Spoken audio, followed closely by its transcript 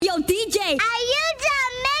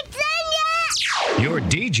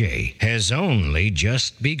DJ has only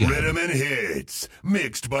just begun. Riddim and Hits,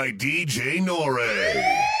 mixed by DJ Nore.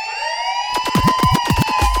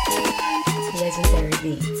 Legendary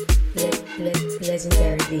beats.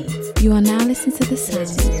 Legendary beats. You are now listening to the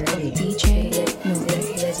sounds of DJ Nore.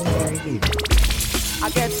 Legendary beats. I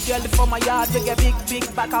get girl for my yard, they get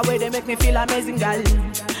big back away, they make me feel amazing, girl.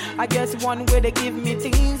 I guess one way they give me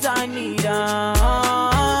things I need.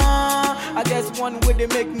 I guess one way they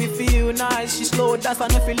make me feel nice. She slow, that's why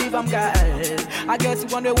I feel leave, I'm girl. I guess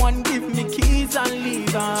one way one give me keys and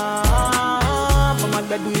leave. But my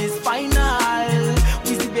bed is final.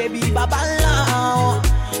 We see baby baba now.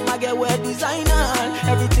 My girl wear designer.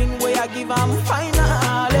 Everything way I give, I'm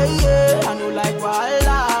final. Yeah, I know like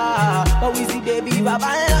voila. But we see baby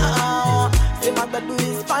baba now. Say my bed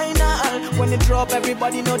is final. When they drop,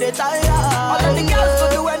 everybody know they tired. All of the girls go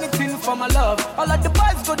do anything for my love. All of the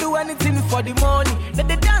boys go do anything for the money. Then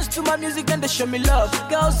they dance to my music and they show me love.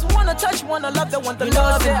 Girls wanna touch, wanna love, they want to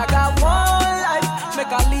love. Say I got one life, make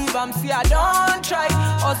I leave, see I don't try.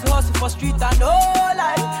 Hustle for street and no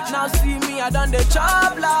life. Now see me, I done the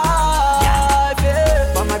job life.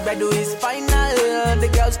 Yeah. But my bed is final. The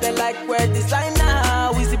girls they like wear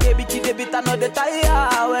designer. We see baby kid a bit another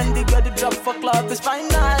tire. When the girl drop for club is final.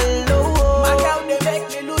 Oh, my girl they make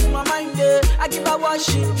me lose my mind. I give her what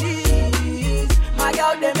she needs. My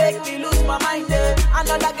girl they make me lose my mind.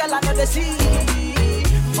 Another girl another see.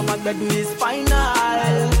 But my bed is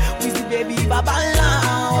final. We see baby baba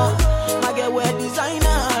now. My girl wear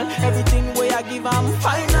designer. Everything way I give I'm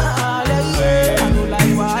final. Yeah. I know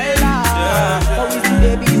like why but we see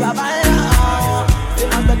baby baba now. Say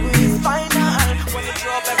my bed is final. When you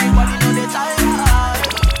drop everybody know they tired.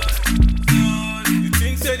 You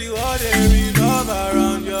think say the world they revolve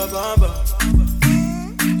around your bumper.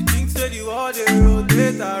 You think say the world they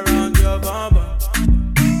rotate around your bumper.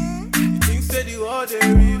 You think say the world they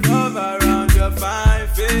revolve around your fine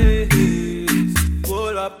face.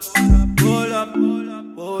 Pull up, pull up,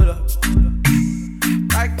 pull up.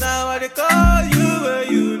 Right now I they call you where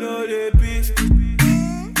you know they be.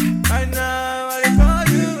 Right now I they call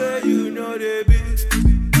you where you know they be.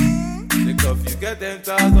 Because you get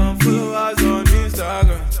 10,000 followers on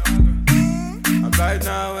Instagram. And right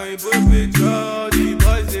now when you put picture, the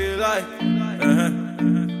boys they like.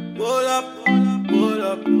 Pull up, pull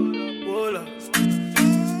up, pull up.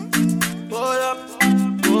 Pull up,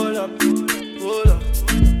 pull up, pull up.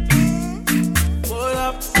 Pull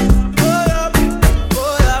up, pull up,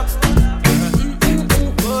 pull up.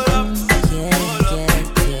 Pull up,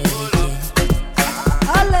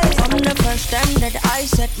 From the first time that I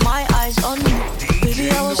set my eyes on you, baby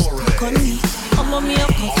I was stuck on me. I'm on me a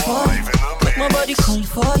call for you, make my body call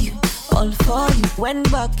for you, all for you.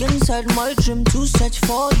 Went back inside my dream to search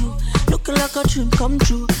for you, looking like a dream come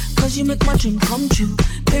true. Cause you make my dream come true.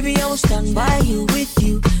 Baby I will stand by you, with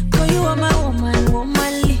you. Cause you are my woman,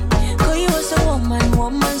 womanly. Cause you are so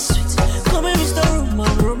woman sweet. Come and Mr.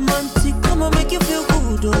 Roman, romantic. Come and make you feel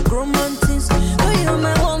good, oh romantic. Cause you are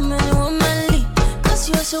my woman, womanly. Cause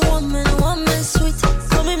you are so woman sweet.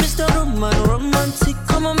 Come and Mr. Roman, romantic.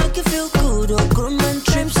 Come and make you feel good, oh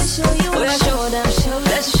romantic. Trips to show you. Oh yeah, show them,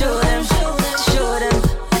 let's show them, show them.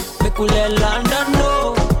 Make we let London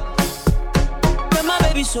know. Yeah, my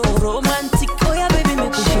baby so romantic. Oh yeah, baby,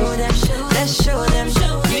 make we show them, let's show them,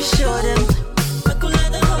 you show them. Make we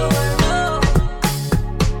let the whole world know.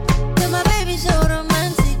 Yeah, my baby so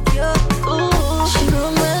romantic, yo. Ooh, she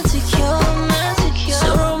romantic, yo, romantic, yo. So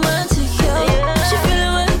romantic, yo. She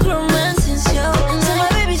feeling like romantic, yo. So my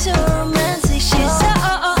baby so romantic, she's so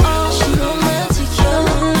she romantic, yo,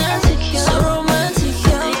 romantic, yo. So romantic,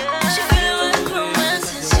 yo. She feeling like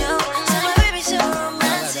romantic, yo. So my baby so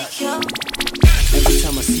romantic, yo. Every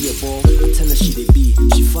time I see a ball, I tell her she they be.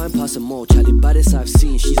 She fine past them all, Charlie, baddest I've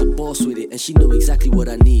seen. She's a boss with it, and she know exactly what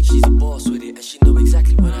I need. She's a boss with it, and she know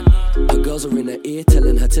exactly what I need. Her girls are in her ear,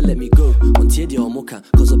 telling her to let me go. On Tiedi or Mocha,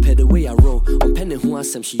 cause I pay the way I roll. On penning who I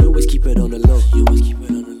am, she always keep it on the low. She always keep it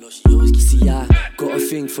on the low, she always keep. See, I got a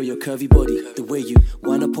thing for your curvy body. The way you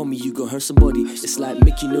wind up on me, you gon' hurt somebody. It's like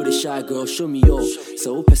make you know the shy girl, show me all.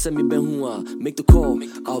 So send me ben hua, make the call.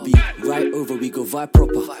 I'll be right over, we go vibe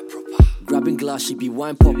proper. Grabbing glass, she be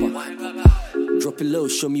wine popper. Drop it low,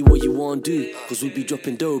 show me what you want to do. Cause we be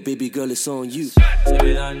dropping dough, baby girl, it's on you.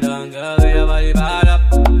 Baby London girl, with your body bad up.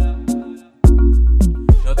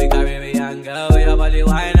 No big Caribbean girl, with your body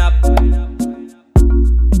wind up.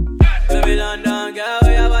 Baby London girl,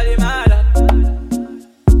 with your body mad up.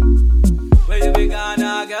 Where you be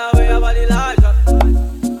Ghana girl, with your body large up.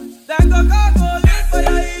 Then go call police for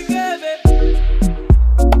your EKB.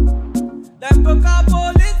 Then go call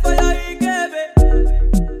police for your EKB.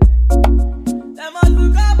 Them must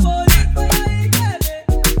look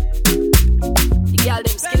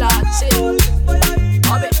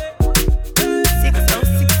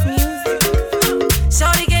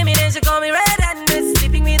then she call me red-handed,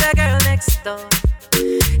 sleeping with a girl next door.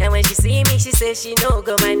 And when she see me, she says she no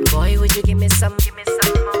go mind. Boy, would you give me some more?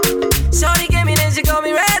 Shorty came in and she call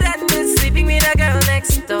me red-handed, sleeping with a girl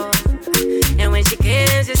next door. And when she came,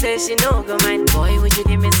 she says she no go mind. Boy, would you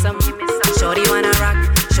give me some? Shorty wanna rock,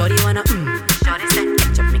 shorty wanna Shorty said,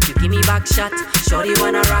 ketchup make you give me back shot. Shorty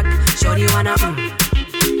wanna rock, shorty wanna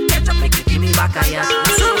ketchup make you give me back a yacht.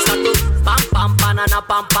 So start to pam pam banana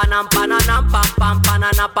pam panam pananam pam pam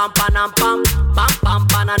banana pam panam pam pam pam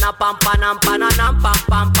banana pam panam pananam pam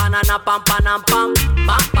pam banana pam panam pam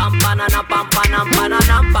pam pam banana pam panam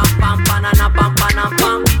pananam pam pam banana pam panam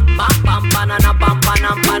pam pam pam banana pam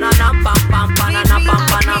panam pananam pam pam banana pam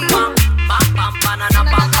panam pam pam pam banana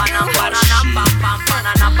pam panam pananam pam pam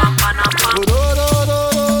banana pam panam pam.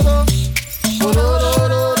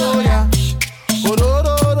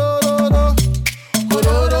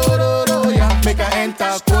 Make her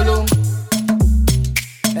enter Kolo.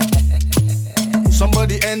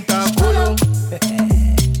 Somebody enter Kolo.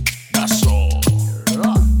 That's all.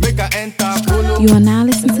 Make her enter Kolo. You are now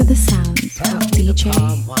listening to the sounds of DJ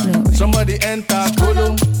Nore. Somebody enter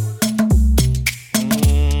Kolo.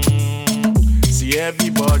 See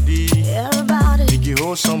everybody. Make you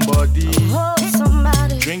hold somebody.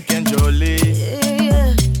 Drink and jolly.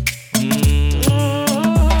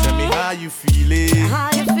 Tell me how you feeling.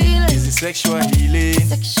 Is it sexual healing?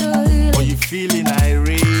 Or you feeling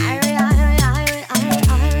irate?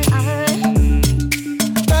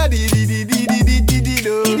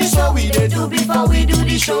 This what we do before we do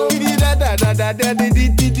the show.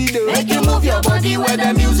 Make you move your body where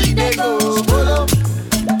the music they go.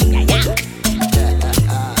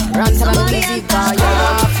 Run to the music,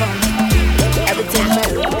 you're from everything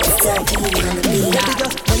mellow. Baby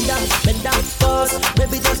just bend down, pause.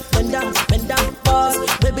 Baby just bend down, pause.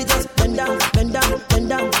 Baby just bend down,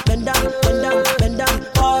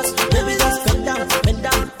 pause. Baby just bend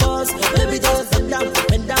down, pause. Baby just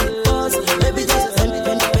bend down, pause. Baby just bend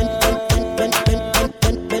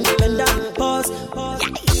down, pause.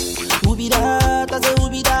 Who be that? I say who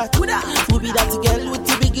be that? Who be that girl with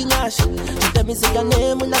the big nash? She tell me say your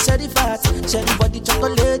name when I share the fat. Share the body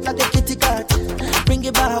chocolate like a kitty cat. Bring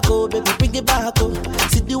it back, oh baby, bring it back, oh.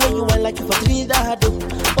 See the way you want like you for Trinidad, oh.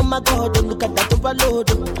 Oh my God, oh, look at that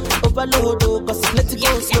overload, oh, cause it's let it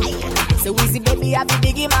go slow. So easy, baby, I be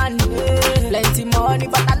biggie man. Plenty money,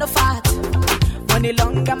 but I no fat. Money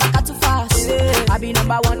long, I'm not too fast. I be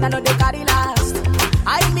number one, I know they carry last.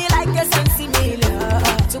 I be like a sensi meal.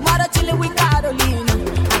 Tomorrow chillin' with Carolina.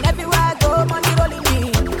 And everywhere I go, money rolling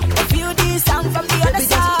in. I feel this sound from the other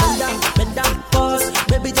side. Bend down, pause.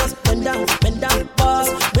 Baby, just bend down, pause.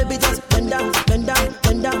 Baby, just bend down, pause. Baby, just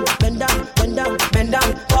bend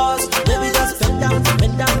down, pause. Baby, just bend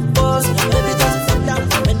down, pause. Baby, just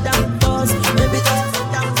bend down, pause.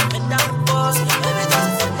 Baby,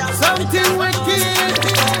 just bend down. Something wicked.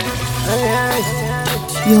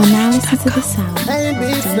 You are now listening to the sound of Hey,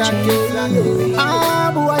 DJ Nore.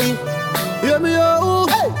 ah boy, hear me oh.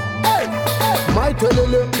 My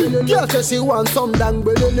telele, girl say she want some dang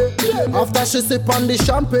belele. After she sip on the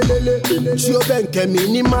champagne, she benke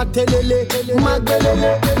mini matelele,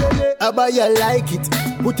 magbelele. But you like it,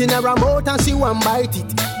 put in her mouth and she want bite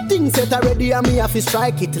it. Things set already and me have to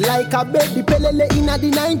strike it like a baby pelele in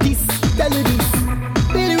the 90s. Tell you this,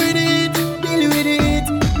 deal with it, deal with it,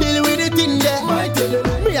 deal with it in there. My telele,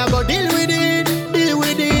 me I go deal with it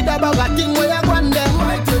about a thing where you go there.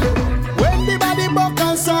 My telele, when the body buck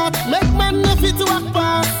and soft, make man no fit to walk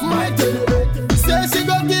past. My telele, say she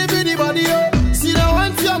go give you the body oh, she don't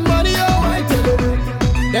want your money oh. My telele,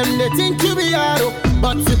 them they think you be hard oh,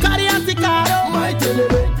 but you carry anti-car oh. My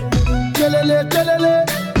telele,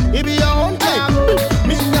 it be your own time oh.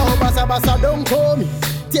 Me now basa don't call me.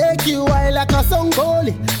 Take you while like a song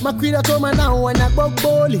goalie. My queen at home now when I bug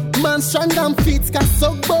bully. Man strong and fit cause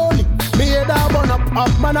so bully. Me head a burn up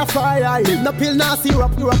man a fire. No pill no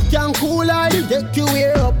syrup can cool I. Take you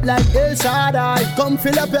way up like El Shaddai. Come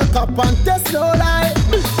fill up your cup and test no lie.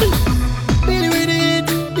 Deal with it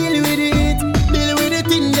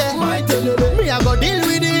in there. My telele, me a go deal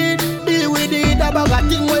with it about a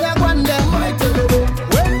thing where you go there. My telele,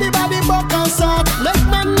 when the body buck and soft, make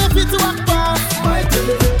man no fit to walk past. My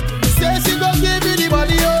telele, say she gon' give you the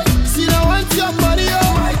body oh, she don't want your money oh.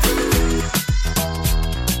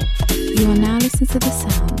 You are now listening to the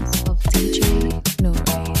sounds of DJ Nore.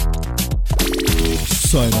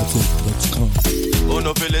 Signature.com. Who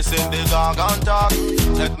no feel listen the dog and talk?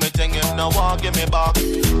 Take me thing him no want give me back.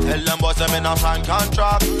 Tell them boys I'm in a sign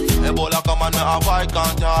contract. Ebola come and me avoid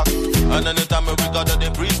contact. And anytime we got the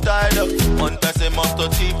freestyle, one person must to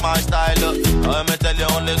teach my style. I me tell you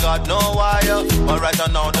only God know why. But right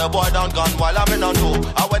now the boy done gone while I'm in a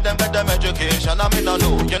know. I wear them better education, I'm in a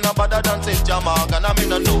know. You know better than St. Jamark and I'm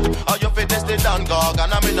in a know. How you fit this the Dan Gog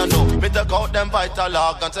and I'm in a know. Me take out them vital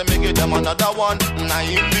log and say me give them another one.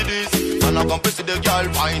 Nine with this. And I come visit the girl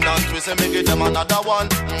finance. We say me give them another one.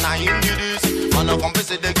 Nine with this. And I come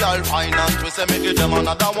visit the girl finance. We say me give them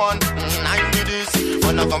another one. Nine with this.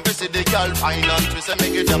 And I come visit the girl finance. We say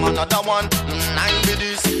me give them another one. Nine with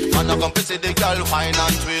this. And I come visit the girl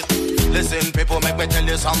finance with. Listen, people, make me tell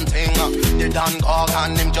you something. The Dan Gog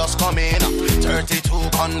and him just come in. 32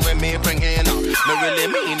 gun when me bring in. Me really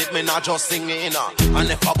mean it, me not just singing. And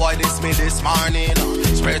if a boy diss me this morning,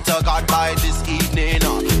 swear to God by this evening.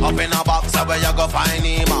 Up in a box where you go find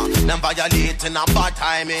him. Them violating a bad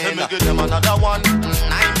timing. Say me give them another one. 9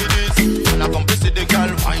 to this. And I come visit the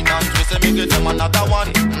girl finance. We say me give them another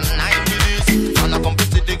one. 9 to this. And I come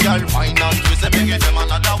visit the girl finance. We say me give them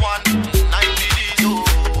another one. 9 to this.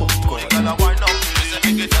 The girl a wind up with this. Say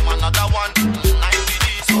me give them another one. 9 to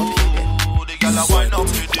this. The girl a wind up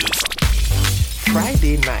with this.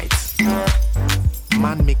 Friday night,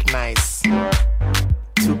 man make nice.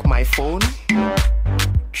 Took my phone,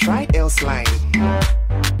 tried L's line.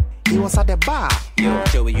 He was at the bar. Yo,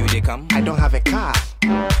 Joey, you they come? I don't have a car.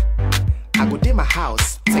 I go to my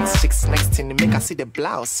house, text chicks next to me, make her see the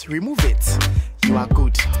blouse. Remove it. You are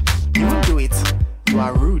good. You won't do it. You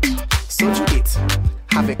are rude. So do it.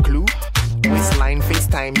 Have a clue? Waistline,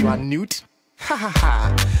 FaceTime, you are nude. Ha ha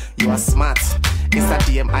ha. You are smart. Insta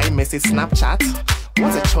DM, iMessage, Snapchat.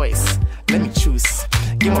 What's a choice? Let me choose.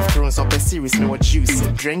 Game of Thrones or a series, no juice.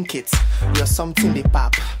 Drink it. You're something they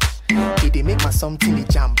pop. It they make my something they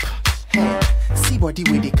jump. Hey, see body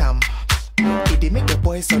where they come. It they make the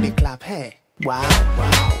boys so they clap. Hey, wow,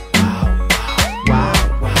 wow, wow, wow,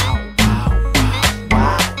 wow, wow,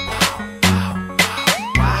 wow,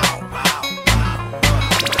 wow, wow, wow.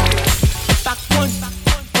 Back one,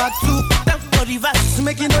 back two, back for reverse.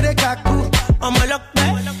 Make you know they kaku. I'm a lock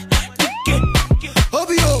back.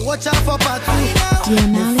 Obio, watch out for part two.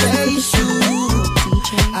 Now face you.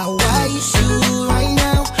 I wish you right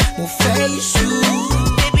now. Mo face you.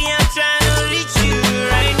 Baby, I'm trying to reach you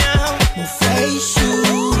right now. Mo face you.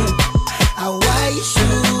 I wish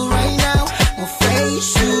you right now. Mo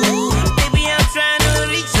face you. Baby, I'm trying to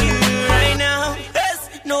reach you right now. Yes,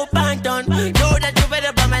 no pardon. Know that you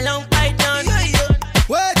better buy my long python.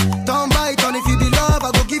 Wait, don't bite on. If you be love,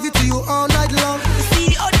 I go give it to you all night long.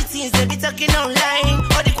 See all the things they be talking online.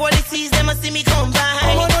 All the qualities they must see me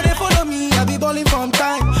combine. Oh, no, they follow me. I be balling from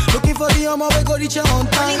time. Looking for the homo, we go reach you on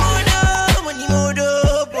time.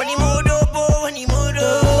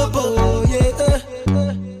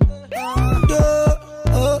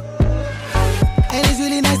 And it's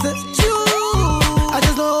really nice to chew. I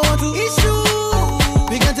just don't want to issue.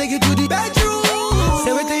 We can take it to the bedroom.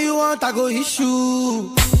 Say what you want, I go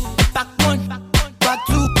issue. Back one, back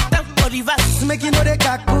two, back for reverse. Make you know they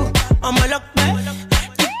kaku. I'm a lock back.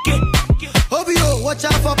 Obio, watch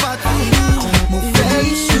out for part two. Mo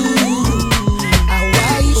face you. I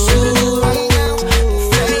wish you right now. Mo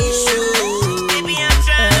face you. Baby, I'm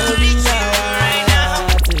trying to reach you right now.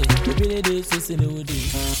 Obine de so no wudi.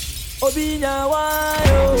 Obinya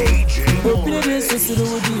wayo. Obine de so no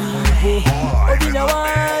wudi. Obinya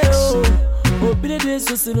wayo. Obine de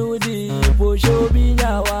so no wudi. Po show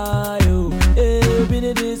obinya wayo.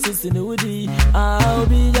 Obine de so no wudi. Ah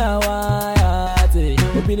obinya wayo.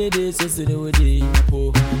 Obine de so no wudi.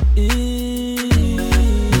 Po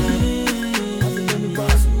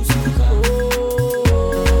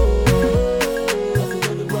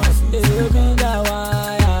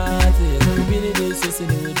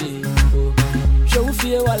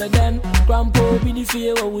Grandpa, Bini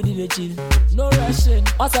fear what would it chill? No rushing.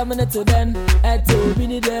 What's a minute to then? At all,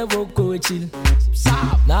 Bini there will go chill.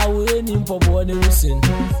 Now we're in for one listen.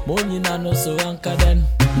 Money nano so anka then.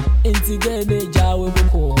 Intigate Jawa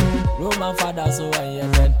Boko. Roman father so I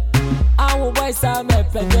am then. I will buy some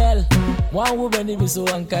girl. One woman be so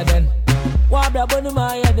anka then. Wabra bonu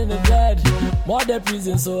my head in the bed. More the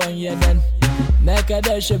prison so on ye then. Neka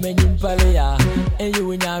de shemenyim palea. And you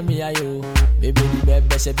win me ayo. Baby,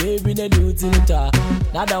 baby, she baby, ne do tilta.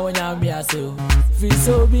 Nada when I'm here, so feel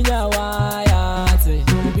so be now. Why?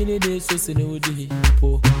 Baby, ne do so no di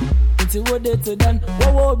po. Into what they to done.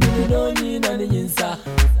 What be no need on the insa.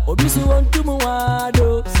 Obisu want to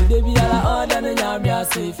muado. So they be ala order and I'm here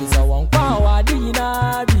safe. It's a one power.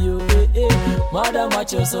 Dina be you, Madam,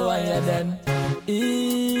 watch you so I then.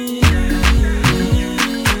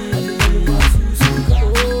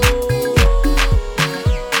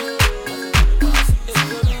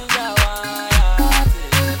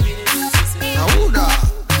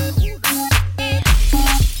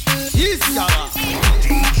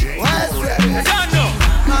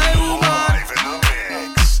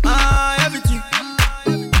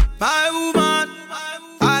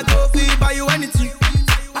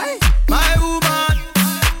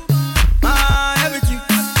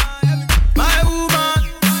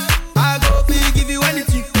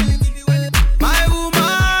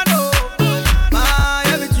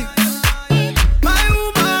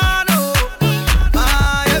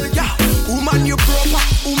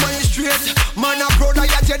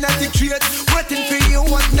 Waiting for you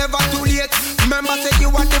was never too late. Remember said you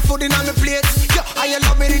want the food in on the plate. Yeah, I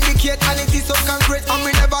love me indicate and it is so concrete. And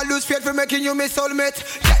me never lose faith for making you my soulmate.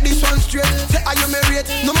 Get this one straight, say are you married?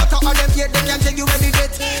 No matter how them yet, they can take you any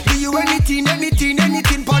date. Do you anything,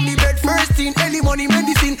 pon the bed. First thing, early money,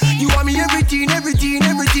 medicine. You want me everything.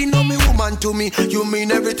 No me woman to me, you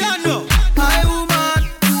mean everything. Yeah, no. I woman,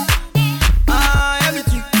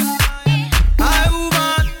 everything. I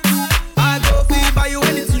woman, I go feel by you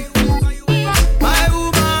anything. My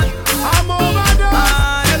woman, I'm over there.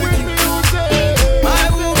 Everything. My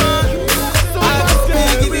woman, I go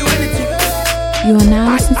feel give you anything. You are now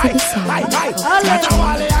listening to the sound of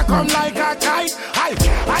DJ Come like a kite, hi.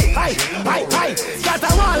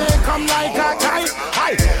 Scatawale come like a kite,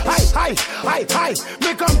 hi. Me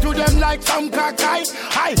come to them like some kakai,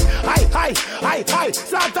 hi.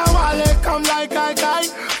 Scatawale come like a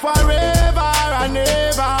kite, forever and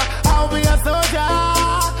ever. I'll be a soldier,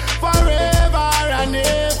 forever and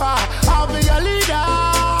ever. I'll be a leader,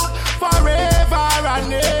 forever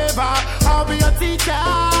and ever. I'll be a teacher,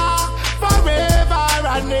 forever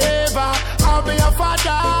and ever. I'll be a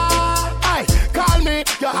father. Aye, call me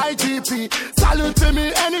your IGP. Salute to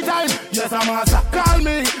me anytime. Yes, I'm master. Call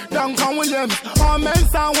me Duncan Williams. Or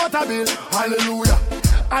Mensa Waterbill. Hallelujah.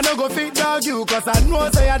 I don't go fit dog you, cause I know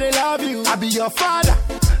say I they love you. I be your father.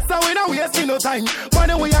 So we don't waste no time.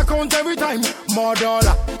 Money we account every time. More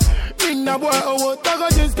dollar. In the boy, oh, Togo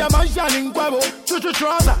just come and shining quabo. Chuchu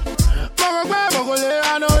trouser. Mogo le,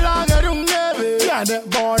 I no longer do never. Yeah, the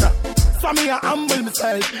border. So me I humble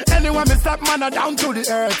myself. Anyone me step man down to the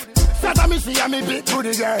earth. Shut me see me beat to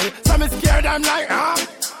the girl. So me scared I'm like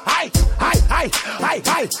Hi.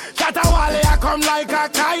 Shatawale I come like a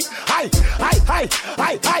kite. Hi.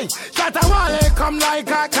 Shatawale come like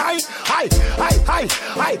a kite. Hi.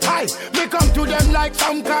 Me come to them like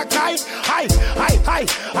some kakai. Hi.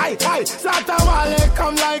 Shatawale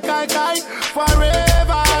come like a kite.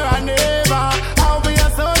 Forever and ever. I'll be a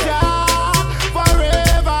soldier.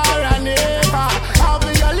 Forever and ever. I'll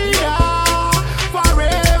be a leader.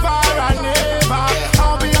 Forever and ever.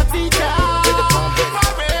 I'll be a teacher.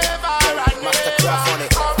 Forever and ever.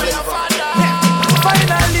 I'll be a father.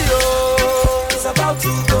 Finally, oh, it's about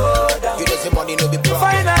to go down. You just say money no be problem.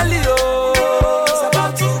 Finally, oh, it's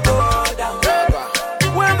about to go down.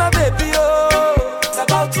 Where my baby, oh, it's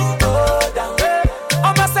about to go down.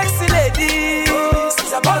 All my sexy ladies,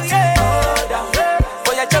 it's about to go down.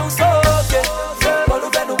 For your Jones, okay.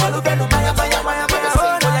 Walubenu, maya. For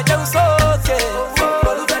your Jones, okay.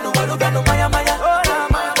 Walubenu, maya.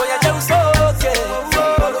 For your Jones, okay.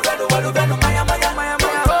 Walubenu, maya.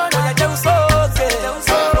 For your Jones, okay.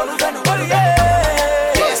 Walubenu,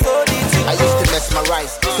 I used to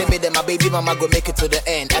mesmerize. Say me that my baby mama go make it to the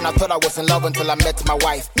end. And I thought I was in love until I met my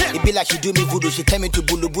wife. It be like she do me voodoo. She tell me to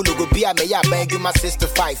bulu go be a me ya bang you my 6 to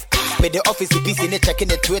 5. Made the office busy in checking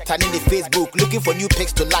the Twitter and in the Facebook, looking for new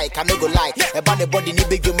pics to like. I no go lie. About the body ni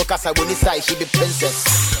big you mukasa when side she be princess.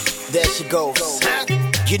 There she goes.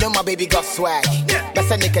 You know my baby got swag.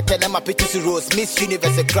 Best I nigga tell them my pictures to rose. Miss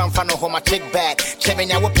Universe a grand final home my check bag.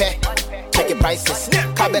 Chemenya wo pe. Check your prices.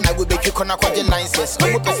 Cabin I will make you corner quadri licenses.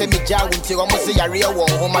 Who will say me jaw until almost say a real one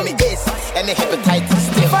home my ace and the hepatitis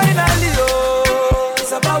still. Finally, oh,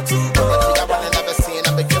 it's about to go.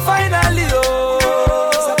 Finally, oh,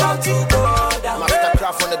 it's about to go down.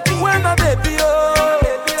 Mastercraft on the beat. Where my baby, oh,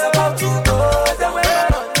 it's about to go down.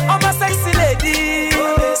 All my sexy ladies,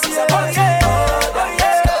 it's about to go down.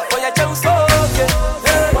 For your Jones, okay.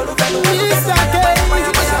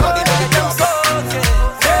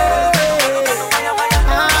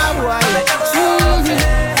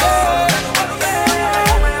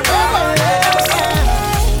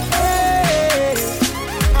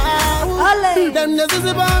 Them just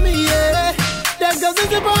about me, yeah. Them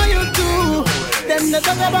just about you too. Them just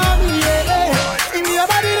about me, yeah. In your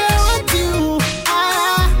body they want you.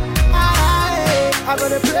 I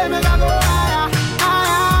gotta play, make I go higher.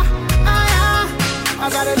 I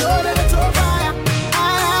gotta know that it's on fire.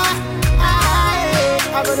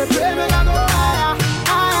 I gotta play, make I go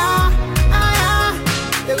higher.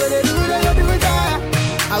 They gonna do it higher.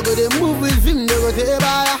 I gotta move with him, they go take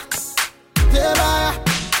fire.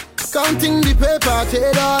 Counting the paper,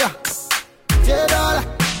 $10.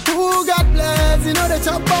 Who got blessed? You know the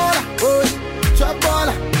chop baller. Oh, chop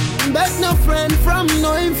baller. Bet no friend from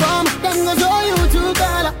no inform. Them go show you $2.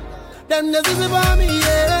 Them just is about me,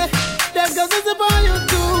 yeah. Them just is about you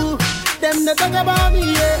too. Them they talk about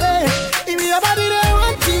me, yeah. If your body they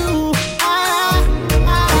want you,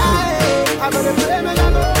 I'm gonna play me, I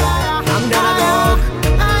go higher. I'm gonna go.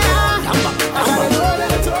 I gotta know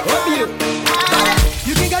that it's all right.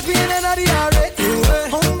 You can get me in another already.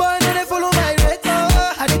 Homeboy, they follow my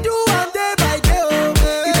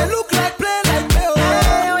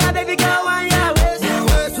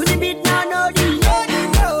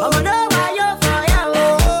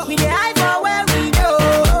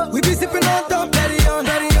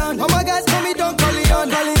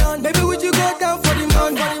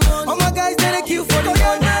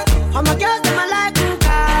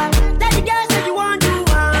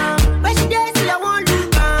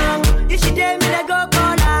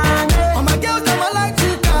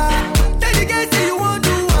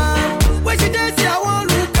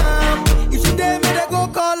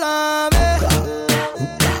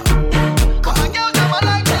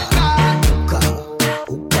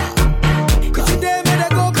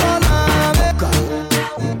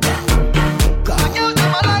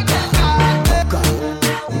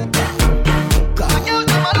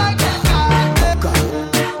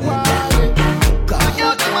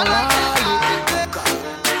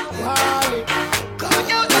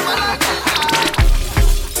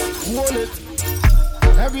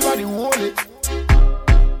Everybody hold it.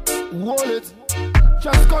 Hold it.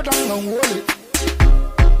 Just go down and hold it.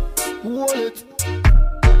 Hold it.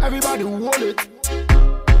 Everybody hold it.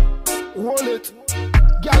 Hold it.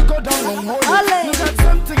 Girl, go down and hold it. You got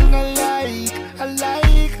something I like. I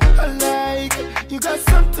like. I like. You got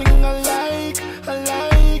something I like. I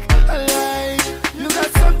like. I like. You got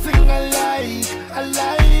something I like. I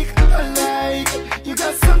like. I like. You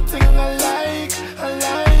got something I like. I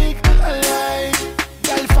like. I like.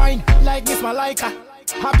 Girl, fine, like Miss Malika.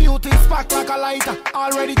 Her beauty spark like a lighter.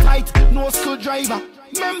 Already tight, no screwdriver.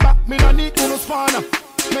 Remember, me no need no spanner.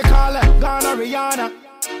 Me call her Ghana Rihanna.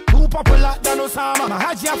 Too popular than Osama. My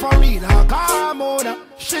Hajia for real, come on.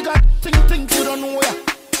 She got things you don't know ya.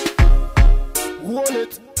 Hold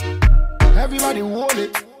it. Everybody hold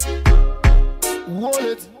it. Hold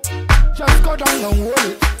it. Just go down and hold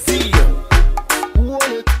it. See you.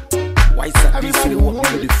 Hold it. Why is that everybody hold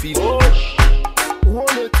it?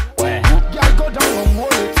 Hold it. Girl, go down and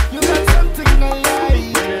hold it. You got something I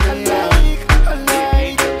like. I like. I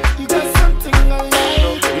like. You got something I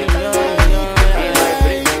like. I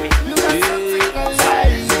like. You got something I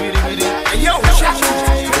like. Yo,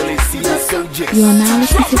 You are now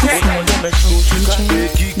listening to the sound of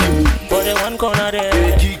DJ For the one corner there,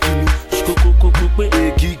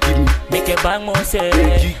 make a bang more say.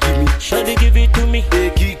 Should they give it to me?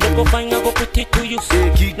 Look go find, I go put it to you.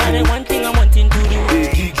 Now the one thing I'm wanting to do,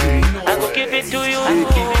 I go give it to you.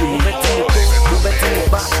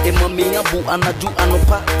 Mami abu anaju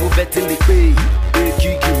anopa ubeti ni pay.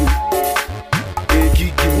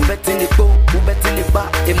 Ubeti ni po, ubeti ni ba.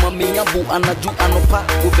 Mami abu anaju anopa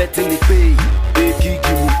ubeti ni pay.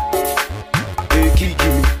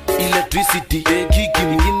 Electricity,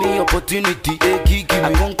 give me opportunity.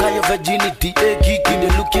 I conquer your virginity. They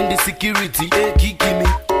look in the security. Give me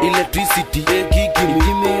electricity.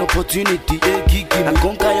 Give me opportunity. I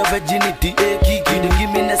conquer your virginity.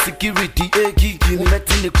 Give me the security.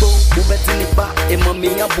 Ubeti ni po, ubeti ni ba.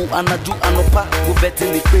 Mami abu anaju anopa ubeti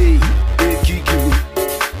ni pay.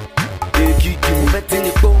 Ubeti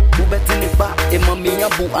ni po, ubeti ni ba. Mami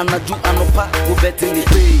abu anaju anopa ubeti ni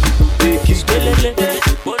pay. You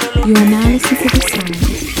are now listening to the sound of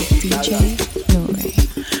DJ Nore.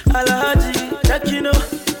 Alhaji, Takino,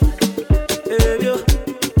 yo,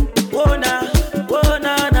 na,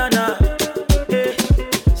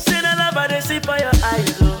 say the love I see by your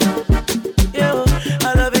eyes, oh, yo,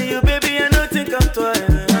 I love you, baby, I don't think I'm twice.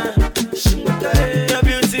 Your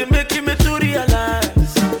beauty making me to realize,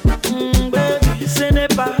 baby, say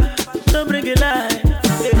never, don't bring it lies.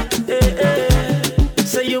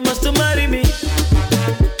 Say you must marry me.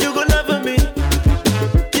 You go love me.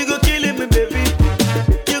 You go kill me, baby.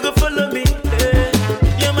 You go follow me.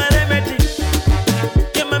 You're my remedy.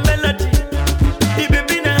 You're my melody. You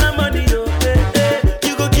baby na harmony, yo.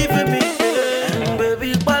 You go give me,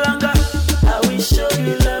 baby Palanga. I will show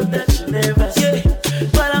you love that you never see.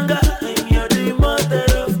 Palanga, you're the mother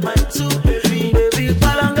of my two baby. Baby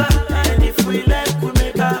Palanga, and if we like, we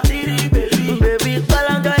make a titty, baby. Baby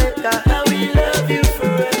Palanga, I will love you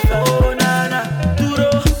forever. Oh na na, duro.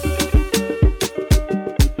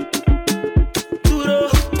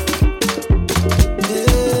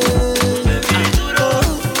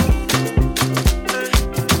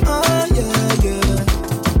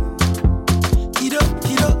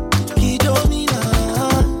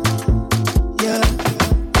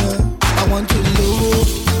 I want to love,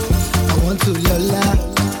 I want to lola,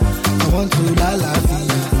 I want to la la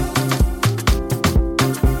vida.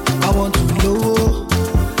 I want to love,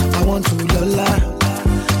 I want to lola,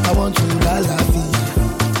 I want to la la vida.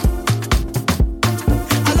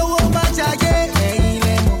 I know what my jacket,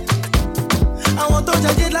 I want to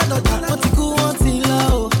jacket la dota, want to go on till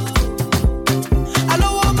now. I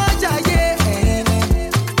know what my jacket,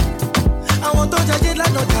 I want to jacket la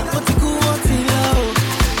dota, want to go on till now.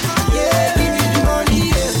 Yeah, give me the money,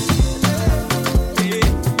 yeah.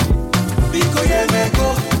 Because yeah, me go.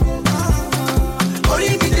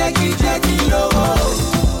 Only me Jackie, low.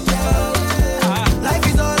 Life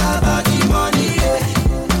is all about the money, yeah.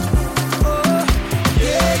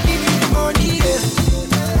 Yeah, give me the money, yeah.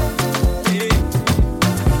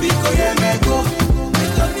 Because yeah, me go.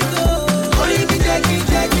 Only me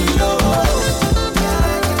Jackie, low.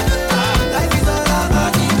 Life is all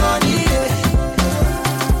about the money, yeah.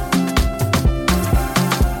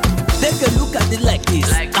 Take a look at it like this.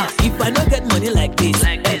 If I don't get money like this,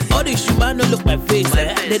 all the shuma no look my face.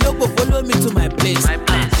 They don't go follow me to my place.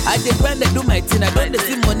 I dey grind, I do my thing. I don't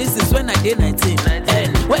see money since when I did 19.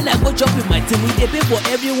 And when I go chop with my team, we dey pay for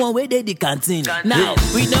everyone where they the canteen. Now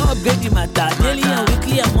we don't upgrade the matter, daily and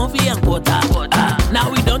weekly and monthly and quarter. Now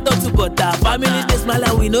we don't talk to butter. Family this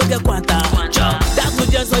mala we no get quanta. That could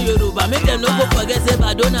just so Yoruba, make them no go forget say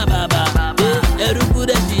Badona Baba. Eruku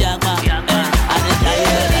de Tiaka,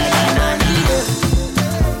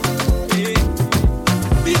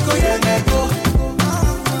 Biko Yeneko,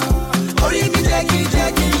 Ori mi Jackie,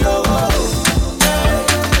 yo.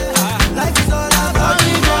 Life is all about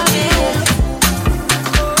the money.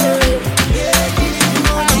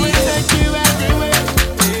 Thank you everywhere.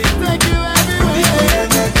 Thank you everywhere. Biko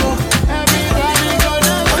Yeneko, everybody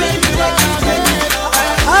gonna Ori mi Jackie,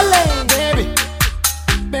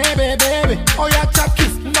 baby, oh yeah, chop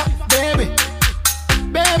kiss, no, baby,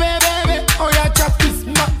 oh yeah, chop kiss,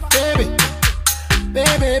 no, baby,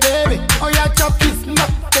 oh yeah, chop kiss, no,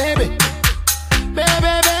 baby,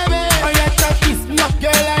 oh yeah, chop kiss, no,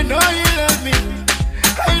 girl, I know you love me,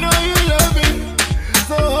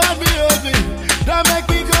 so hold me, don't make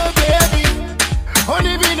me go, baby,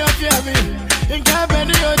 only be not fear me, in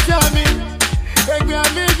company or tell me, grab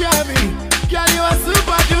me, girl, you are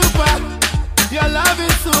super duper. Your love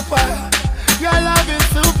is super.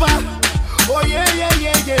 Oh yeah,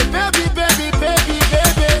 baby.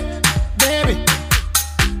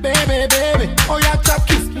 Oh yeah, chop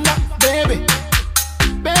kiss, no, baby.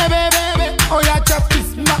 Oh yeah, chop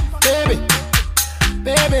kiss, no, baby.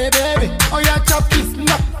 Oh yeah, chop kiss,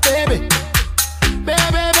 no, baby.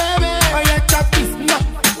 Oh yeah, chop kiss, no.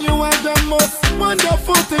 You are the most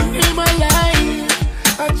wonderful thing in my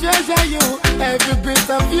life. I treasure you, every bit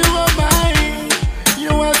of you are mine. You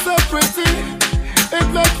are so pretty, it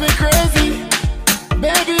makes me crazy.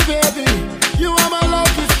 Baby, you are my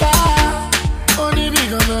lucky star. Only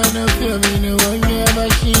because I know feel me, no one ever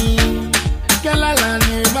machine. Girl, I land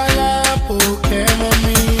in my lap, okay,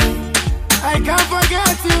 mommy. I can't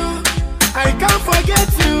forget you.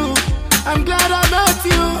 I'm glad I met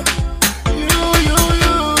you. You,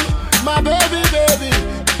 my baby.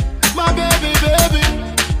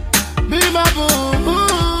 Be my boo.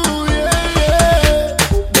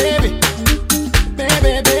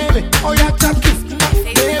 Oh yeah, chop kiss,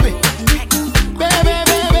 baby.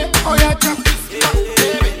 Oh yeah, chop kiss,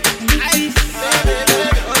 baby.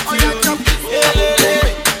 Oh yeah, chop kiss, baby.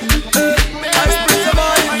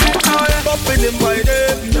 Popping in my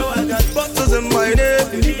name, bottles in my name,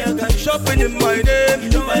 shopping in my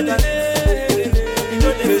name,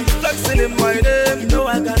 flexing in my name,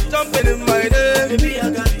 jumping in my name,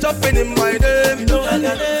 jumping in my name.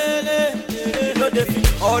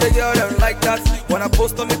 All the girls them like that. When I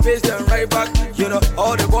post on my page, them right back. You know,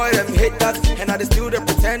 all the boys them hate that. And I just still they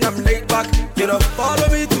pretend I'm laid back. You know, follow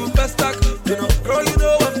me to best stack. You know, girl, you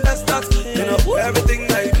know I'm best at. You know, everything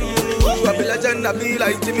I do, I be legend, I be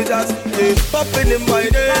like Jimmy Jazz. Yeah, popping in my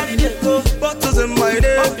name, bottles in my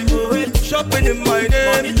name, shopping in my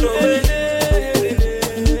name,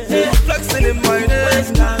 flexing in my name,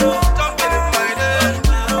 jumping in my name,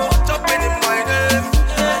 jumping in my name.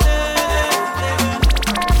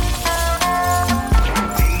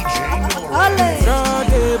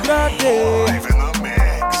 Live in the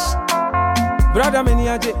mix. Brother, many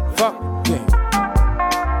a day, fuck yeah.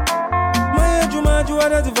 My Jumaju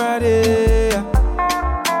ada Friday.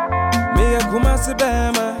 Me a Kumasi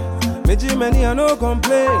Bama. Me Jimmy a no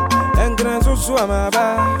complain. And Grand Suama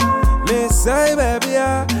ba. Me say baby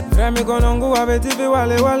ya. Frame gonna go a bit if you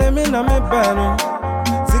wale me na me bano.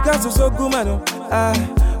 Sika so gumano. Ah,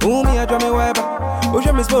 umi a drum me weba.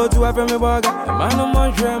 Oje me sport to a frame burger. Man no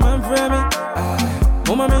more man frame. Ah.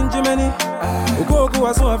 Mama minji many, Ugoku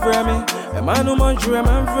was so afraid me. A man who munch you, a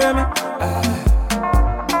man for me.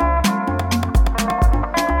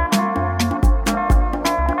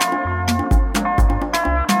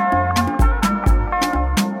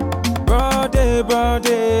 Brody,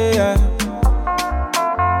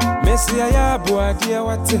 Messi, I have boy, dear,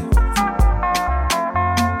 what's it?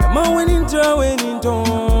 A man winning to winning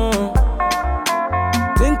tone.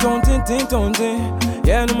 Ting.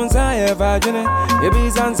 Yeah, no one's I vagina.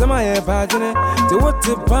 Baby's answer my vagina. To what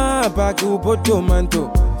the papa to put to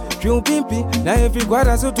manto. You pimpy, now if you got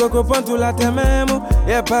us to talk upon to la tememo.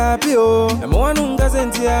 Yeah, papi, oh, and one who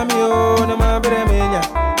doesn't hear me, oh, no, my baby, a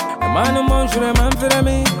man of Monsieur, a man for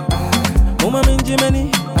me. Mama in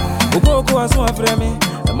Jimmy, who go as one for me.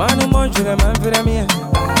 A man of Monsieur, a man for me.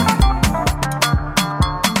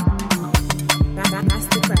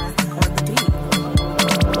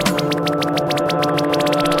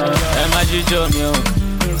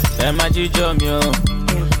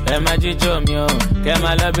 Emajijomio,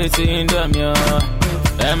 Kemala Betty Indomio,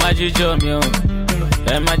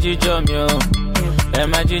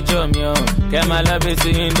 Emajijomio, Kemala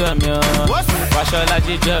Betty Indomio, Washola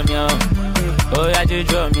Jijomio, Oya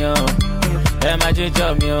Jijomio, my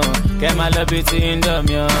jumio, get my love it in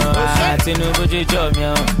dumio. Tinubu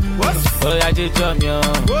jumio, oh yeah jumio,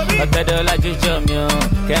 but better like jumio,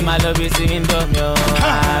 get my love it in dumio.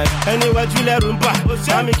 Anyway, Julia Rumba,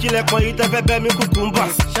 Sammy Killer Point of Bemi Kukumba,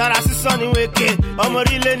 Sharasi Sonny Wake,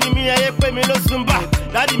 Omorile Nimi, I pay me no Zumba,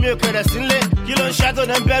 Daddy Milk, Kilo Shadow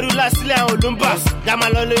and Berula Silla Olumba,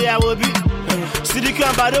 Yamaloloya will be. Sidiki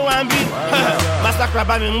Ambado Wambi, Massacre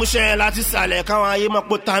Bami Musha, Lati Sale, Kawayama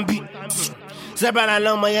Potambi, Zebana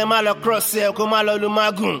Loma Yamala Cross, Komalo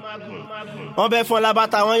Lumagun, on be for la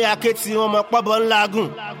bata, on ya Ketsi, on my Pabon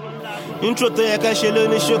Lagoon. Intro to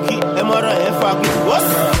Yakashelo Shoki, Emora Fagu. What?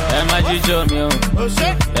 Emajijomio,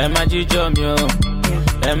 Emajijomio,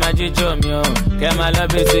 Emajijomio, Kemala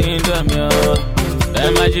Bisi Indomio,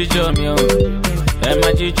 Emajijomio,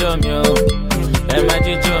 Emajijomio,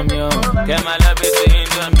 Emajijomio, Kemala Bisi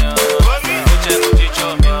Indomio,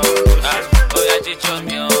 Ujemujijomio,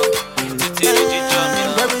 Oyajijomio, Titijomio,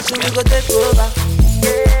 very soon we go take over.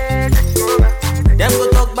 Them go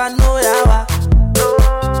talk about no yawa.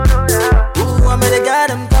 I made the guy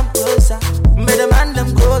them come closer. Made the man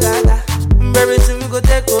them go gaga. Very soon we go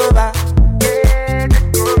take over.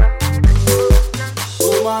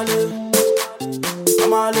 Oh Malu,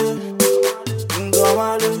 Amalu,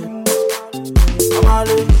 Amalu,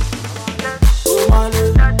 Amalu, oh Malu,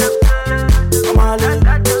 Amalu,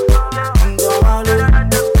 Amalu,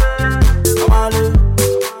 Amalu.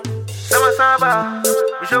 Sama Saba,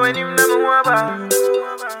 we showing him them waba.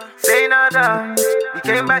 Say nada. We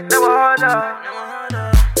came back, never harder.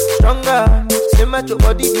 Stronger, same at your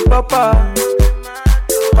body, the papa.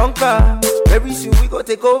 Conquer, very soon we go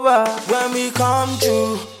take over. When we come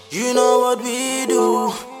through, you know what we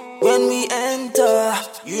do. When we enter,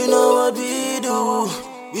 you know what we do.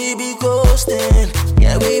 We be coasting,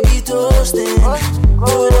 yeah we be toasting.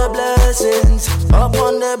 To the blessings,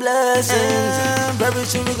 upon the blessings. Very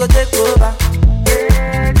soon we go take over.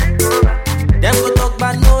 Them go talk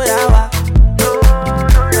about no yawa.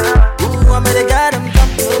 I made the guy them come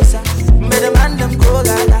closer. Made the man them go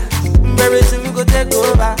gaga. Very soon we go take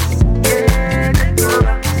over.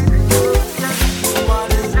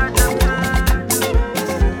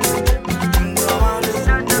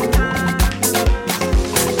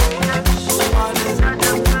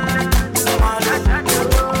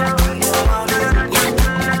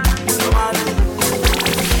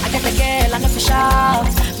 I got the girl on the fish out.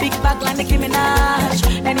 Big back like Nicki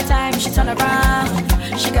Minaj. Anytime she turn around,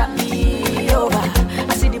 she got me over.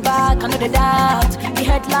 I see the back, I know the doubt. The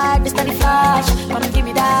headlight, the steady flash. Come give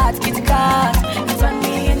me that, kitty cat. You turn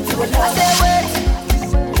me into a love. I say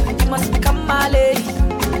wait, you must become my lady.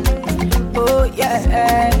 Oh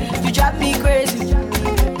yeah, you drive me crazy.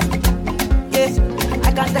 Yeah,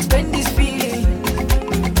 I can't explain this feeling.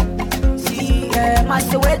 See, my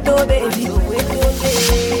Soweto baby.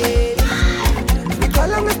 We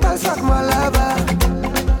call on the stars like my lover.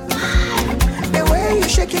 The way you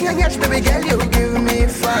shaking your hips, baby girl, you give me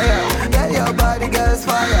fire. Girl, your body gets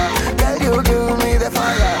fire. Girl, you give me the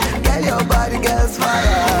fire. Girl, your body gets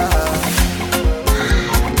fire.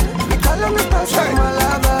 We call on the stars like my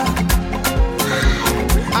lover.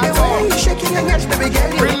 The way you shaking your hips, baby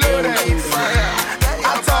girl, you give me fire. Girl,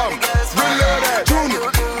 your body gets fire. Girl, you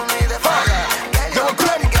give me the fire. Girl, your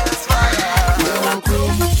body gets fire.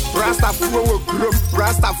 Rasta fuwa group,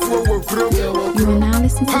 Rasta fuwa group. You will now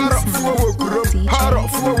listen to the sound of DJ.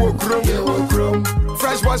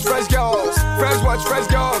 Fresh boys, fresh girls, fresh boys, fresh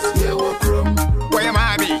girls. Where am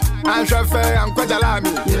I? I'm Shafe, I'm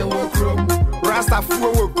Kwajalami. Rasta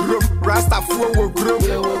fuwa group, Rasta fuwa group.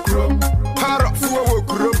 Haro fuwa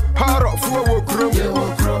group, Haro fuwa group.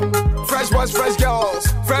 Fresh boys, fresh girls,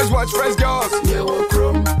 fresh boys, fresh girls.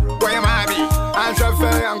 Where am I? I'm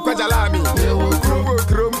Shafe, I'm Kwajalami.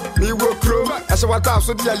 Me wo krom, I show what up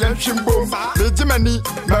so the young shimbo. Me Jimmy,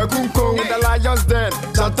 my kunko, the lions den,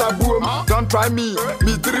 Chata boom, don't try me,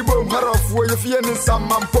 dribble, haroff, where you feel in some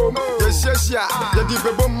man pom. Yes, you give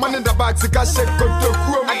a bomb money in the back, to cash a coat to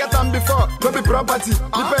cool. I got them before, no be property,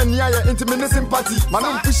 depend near your intimate sympathy.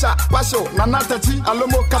 Manum Pisha, Pasho, Nanatachi,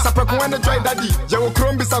 Alomo, Casapaco, and the dry daddy. Yawo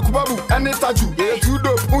Krom, Bisakubabu, and Netaju, two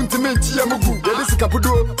dope, Untimate, Yamugu, Yelisi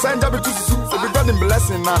Capudo, Sand Jabu to Su, so we got him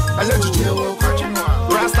blessing now. I let you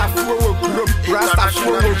Rasta fuwa group, Rasta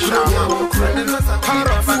fuwa group.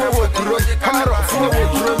 Haro fuwa group, Haro fuwa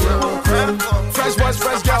group. Fresh boys,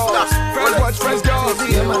 fresh girls, fresh boys, fresh girls.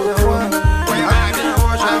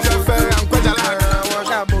 I'm Shafe, I'm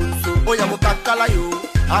Kwajalami. Oya mutakala yo,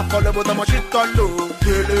 akole botomo shitolo.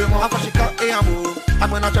 Telemo afashika eyamo,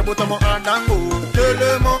 amena chabotomo andango.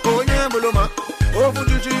 Telemo onye buloma,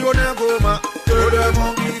 ofujuji onegoma.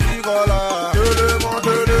 Telemo kiki kola,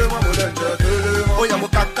 telemo molenje, telemo.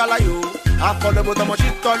 kakala yo. After the bottom of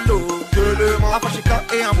shit condo. Telemo afashika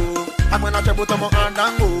eambo. I'm gonna check bottom of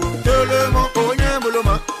andango. Telemo onye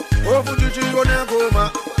muloma. Ofujichi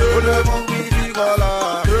onegoma. Telemo bibi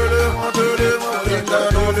gola. Telemo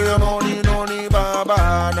inga noni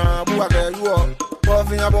baba na buake you.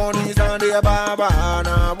 Coffee aboni Sunday baba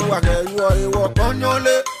na buake you ewo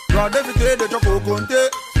konyole. Rod every day the choco conte.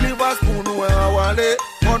 Silver spoon wale.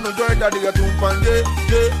 Ono joy daddy ya tumpanje.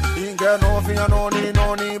 Inga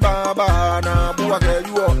noni baba na buake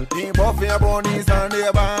you. Ni buffy aboni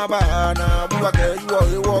Sunday baba na buake you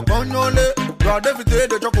ewo konyole. Rod every day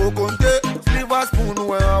the choco conte. Silver spoon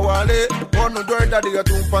wale. Ono joy daddy ya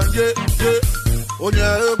tumpanje. Onye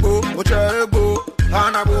ego, oche ego.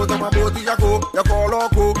 Hana boto maboti yako, yako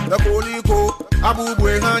loko, yako liko.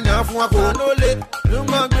 Abubwe hanya fuako. Anole,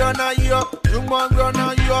 yungwa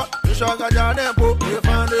na yo. Ishaga jane po,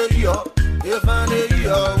 efande yo.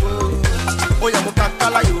 Oya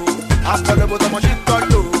mukakala yo. After the boto mashika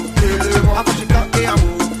yo. Telemo afashika eamu.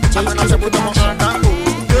 Amana se boto mashika yo.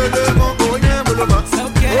 Telemo onye muloma.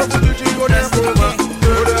 Ofu tuchi go nembo.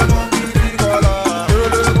 Telemo biri gola.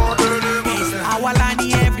 Awalani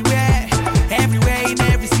everywhere in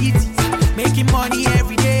every city, making money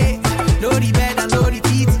every day. Load bed and load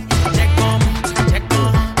teeth. Check on.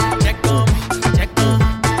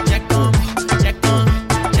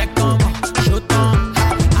 Shoot on.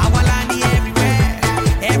 Awalani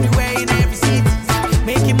everywhere in every city,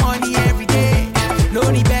 making money every day.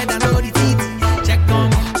 Load bed and load teeth. Check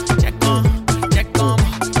on.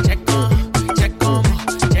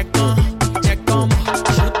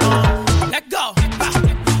 Shoot on. Let go.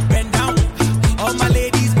 Bend down. All my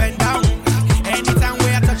ladies bend down. Anytime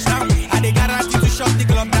where I touch down, I dey guarantee to shut the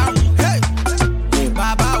club down. Hey,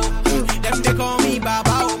 Baba, them they call me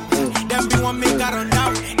Baba. Them be one make I run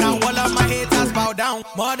down. Now all of my haters bow down.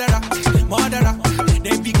 Murderer,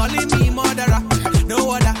 they be calling me murderer.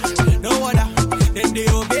 No other. Then they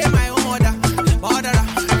obey my own order. Murderer,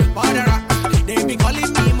 they be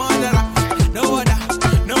calling me murderer. No other.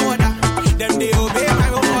 Then they obey my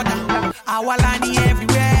own order. Awalani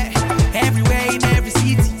everywhere in every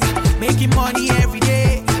city, making money every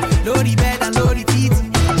day. Load bed and load teeth.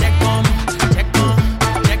 Check on.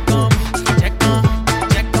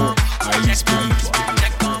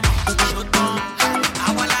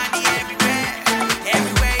 Awalani everywhere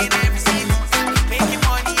in every city, making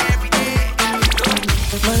money every day.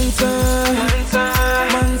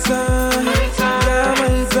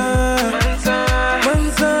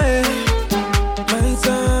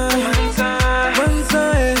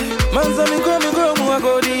 Mansa mi go mu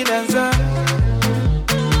go di dansa.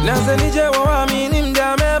 Nansa ni je wa mi nim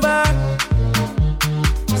da meba.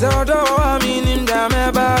 Zaodo wa mi nim da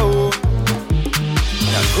meba o.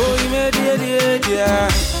 Na go imedi dia.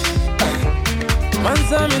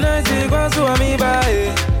 Mansa mi na si kwa so mi ba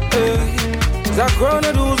e.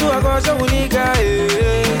 Zakrona duzu akosha unika e.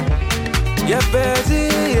 Yepezi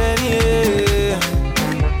eni.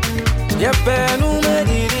 Yepenu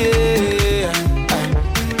medidi.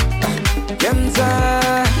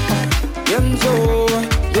 Yenzo,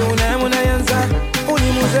 muna yenza. Uni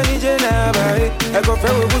museni jena bae. Eko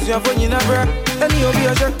fewe busi afoni na bra. Eni obi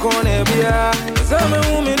a shakone bia. Zame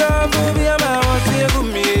umi da fubia ma wasi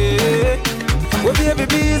egumi. Wobi e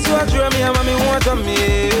bibi su atura mi ama mi wata mi.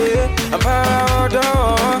 Ampara odo.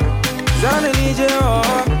 Zane nije o.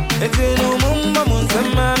 Etinu mumba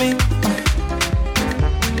munsamami.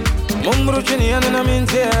 Mumbru chini yana na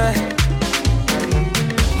mintie.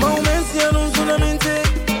 Moments ya nunzuna mente.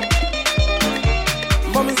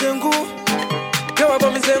 Bomizengu. Kewa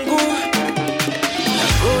bomizengu.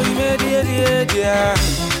 Go imedi.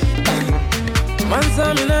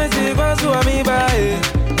 Mansa minazi kwa suwa mibae.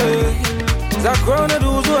 Zakrona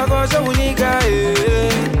duzu akosha unika e.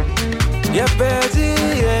 Yepezi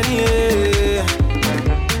eni e.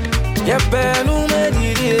 Yepenu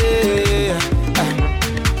medidi e.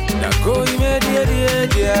 Go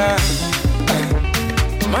imedi.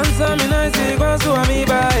 Mansa minazi kwa suwa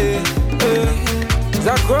mibae.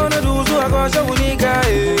 Zakrona duzu akosha unika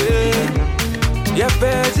e.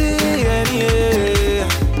 Yepezi eni e.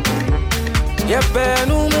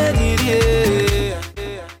 Yepenu medidi e.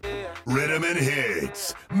 Riddim and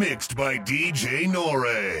Hits, mixed by DJ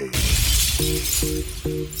Nore.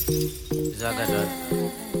 Zagadot.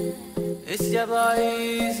 It's your boy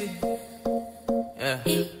Easy. Yeah.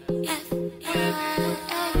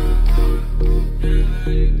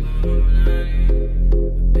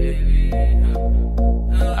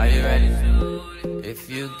 Are you ready? If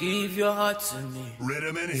you give your heart to me,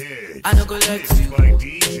 Riddim and Hits, I no go let mixed you by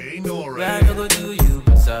DJ Nore. I no go do you,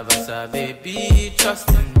 basa baby, trust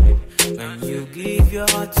in me. When you give give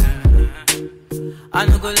your heart to me, I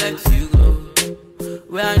no go let you go.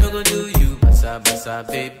 Where I no go do you, basa basa,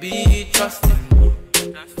 baby, trust in me.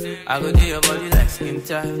 I go do your body like skin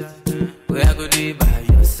tight. Where I go do by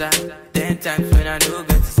your side. 10 times when I no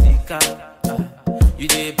get to stick out, you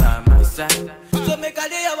dey by my side. So make I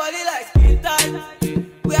do your body like skin tight.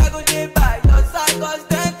 Where I go do by your side. Cause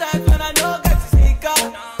 10 times when I no get to stick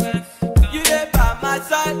out, you dey by my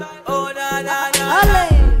side. Oh na na na, na.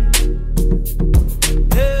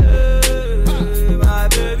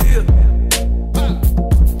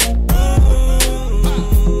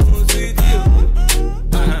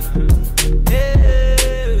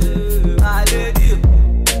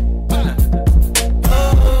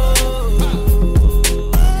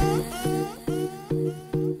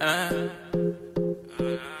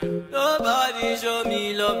 Nobody show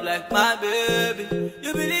me love like my baby.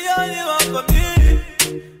 You be the only one for me.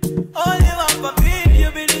 Only one for me. You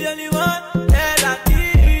be the only one that I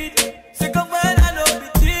need. Sick of when I know be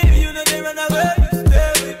cheap. You know they run away, you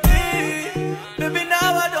stay with me. Baby,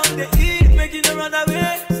 now I don't get eat. Make you no run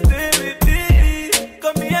away, stay with me.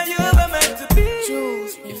 Come here, you were meant to be.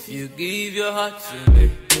 If you give your heart to me,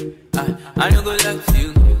 I no go let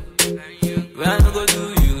you go. When I no go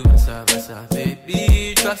do you, basa basa,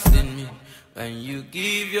 baby, trust in me. When you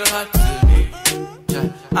give your heart to me,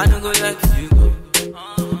 I no go let you go.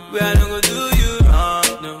 When I no go do you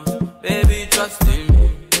wrong, no, baby, trust in me.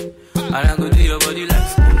 And I go do your body like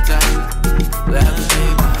skin tight. When I go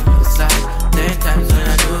stay by your side. 10 times when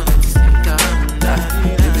I do get to stick out,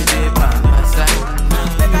 baby, stay by my side.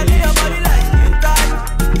 Make I do your body like skin tight.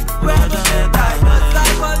 When I go stay by your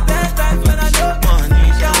side. Cause 10 times when I do get to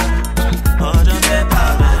stick out, you stay by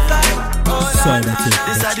my side. Sorry, that's it.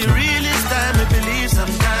 These are the realest time I believe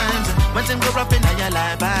sometimes. When things go rough in your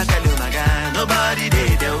life, I tell you my guy, nobody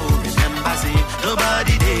did there, remember see,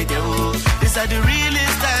 nobody did there. These are the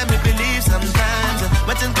realest time I believe sometimes.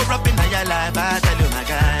 When things go rough in your life, I tell you my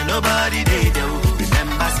guy, nobody did there,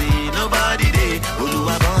 remember see, nobody did.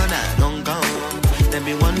 Oluwabona don't come, then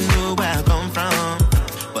me wonder where I come from,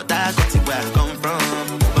 but I got it where I come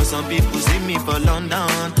from. But some people see me for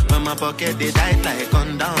London, but my pocket they tight like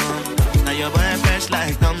condom. Now your boy fresh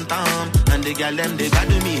like Tom Tom, and the girl them they got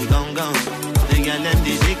to me gong gong. The girl them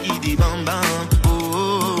they shake the bum bum.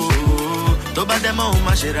 Ooh, to bad them all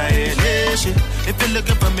my shit I relation. If you're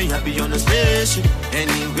looking for me, I'll be on a spaceship.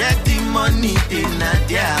 Anywhere the money they not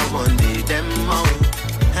there, one day them all.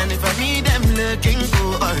 And if I meet them looking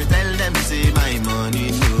for, or tell them say my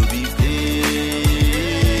money no be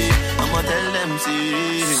paid, I'ma tell them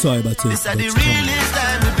say. Sorry about it. This are the realest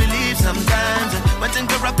time I believe sometimes. When things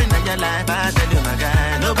go up in your life, I tell you my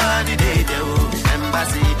guy, nobody did you.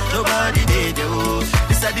 Embassy, nobody did you.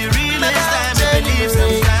 This are the realest time I believe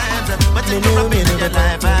sometimes. When things go up in your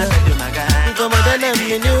life, I tell you my guy, nobody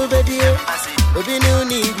did you. Baby, no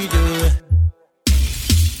need to do.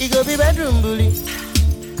 He go be bedroom bully.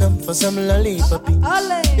 Come for some lollipop.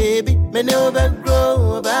 Baby, me no back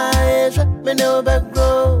grow. Me no back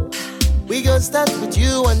grow. We gon' start with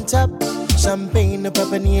you on top. Champagne, the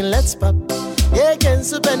pop and let's pop. Yeah, can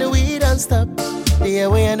soup and we don't stop. The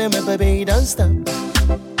way I know my baby don't stop.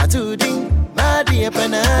 I do ding, my dear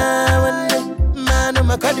pana. Man, I'm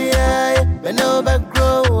a cardiac. Me no back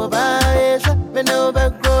grow. Me no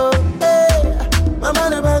back grow. Hey, my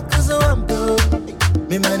man back is a wampo.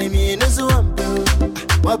 Me money me no so wampo.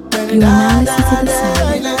 What penny da da da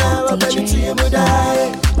da. What penny to you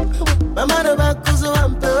die. My man back is a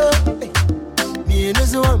wampo. Me no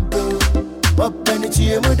so wampo. What penny to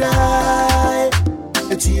you die.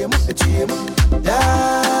 It's you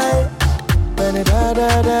die. Penny da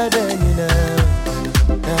da da da you know.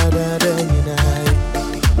 Da da da you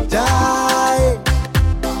know. Die.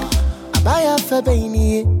 I buy a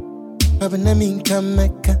fabini. Papa min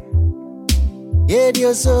kameka. Yeah,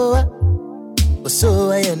 dear so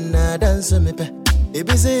I am not dancing me.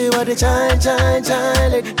 Baby, say what the child,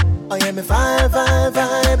 lady. I am a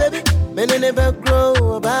fine, baby. Me never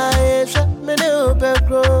grow, buy a shop, me never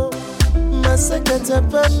grow. My second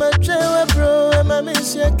up on my chair, bro, and my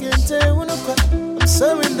miss you can't tell. I'm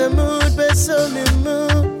so in the mood, but so in the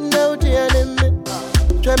mood. Now, dear, me.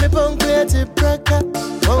 Try me punk creative praka,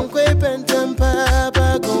 punk pentam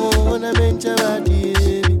papa, go on a bench of a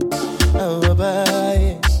dear. Oh,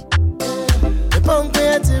 bye. Punk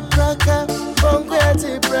creative praka,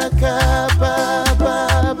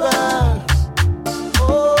 papa.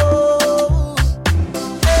 Oh,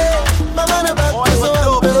 hey, mama, no back to so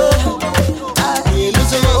I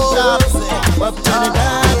lose a shot. What da da.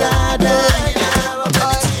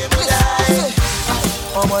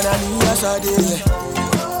 Oh, man, I need a shot.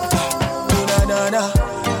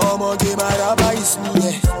 is me,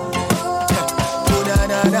 yeah. Oh, na,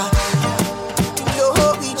 na, na.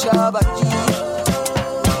 Love each other,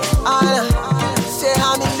 Anna, say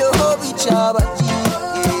I'm in love with your body.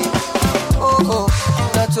 Oh, oh,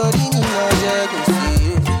 not only me, no, yeah,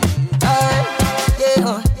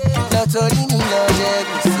 not only me, no, yeah,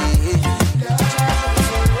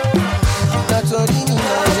 not only me,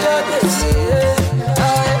 no, yeah,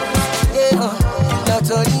 not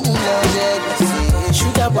only me, no, yeah,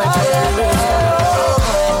 sugar boy,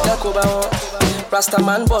 Rasta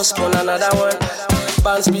man boss on another one.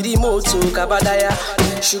 Bounce be the moto, Kabadaya.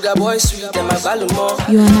 Sugar boy sweet, them a value more.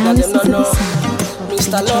 You are now listening to the sound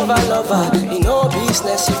Mr. Lover, lover, in no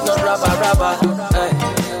business if not rabba.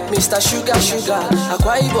 Mr. Sugar,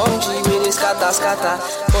 Akwa Ibom G with his scatter.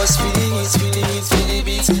 Boss feel the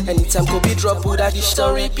beats. Anytime Kobe drop, put that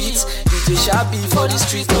story repeats. DJ Sharpie for the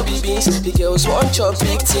street, no be beans. The girls want your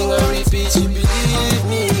big thing and repeat. You believe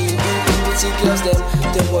me, pretty girls them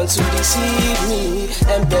want to deceive me.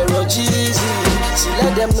 Emperor Jeezy, see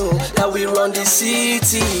let them know that we run the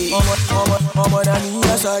city. Mama, Nani,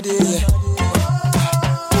 yes I did.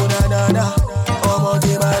 Na, Omo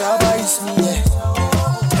de maraba is me, yeah.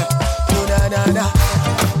 Na.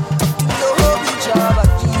 Yo, be chaba.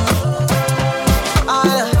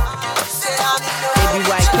 Say I'm in love. Baby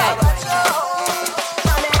white cat.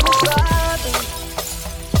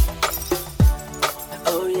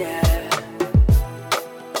 Oh yeah.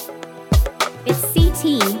 It's CT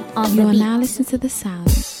on You are now listening to the sound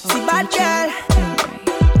of See bad DJ girl,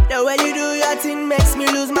 the way you do your thing makes me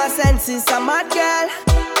lose my senses. I'm mad girl,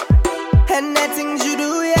 and the things you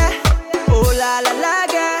do, yeah. Oh la la la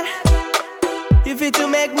girl, you fit to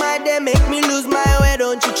make my day, make me lose my way.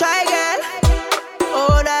 Don't you try, girl?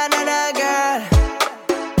 Oh na na na girl,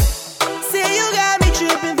 say you got me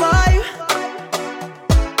tripping for you,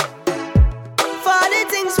 for the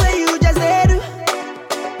things where you just say do.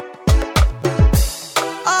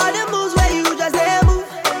 All the moves where you just say move.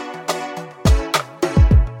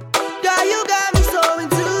 Girl, you got me so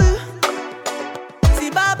into you. See,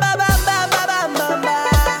 ba ba ba ba ba ba ba ba.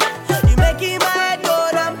 You making my head go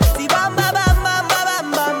down. See, ba ba ba ba ba ba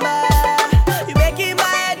ba ba. You making my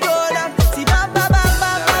head go down. See, ba ba ba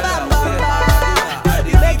ba ba ba ba ba.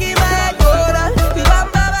 You making my head go down. See, ba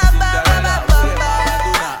ba ba ba ba ba ba ba.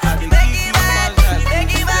 You making my head go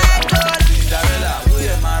down. Cinderella, we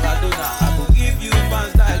are Maradona. I will give you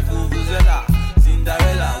fans like Vuvuzela.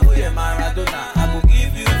 Cinderella, we are Maradona. I will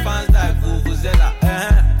give you fans like Vuvuzela.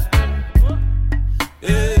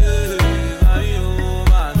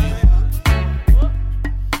 Mami.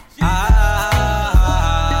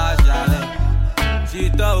 Charlene.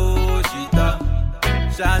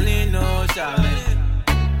 Charlene, oh, Charlene.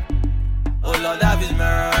 Oh, Lord, have his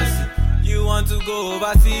mercy. You want to go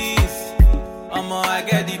overseas? I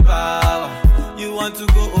get the power. You want to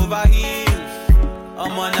go over hills? You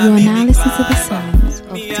are now listening to the sound of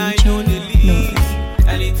DJ Nore.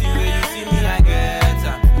 Anything where you see me, I get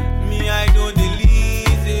me, I know the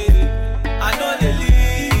least. I know the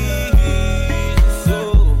least. So,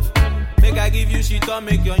 make I give you shit or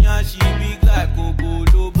make your yarn she big like Coco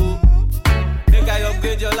Lobo. Make I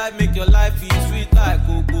upgrade your life, make your life feel sweet like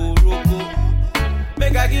Coco Roco.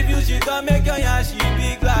 Make I give you shit or make your yarn she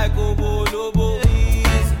big like Coco Lobo.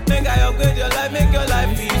 Make I upgrade your life, make your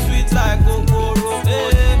life feel sweet like Coco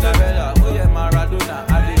Roco. Cinderella, oh yeah, Maradona.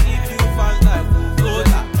 I dey give you fans like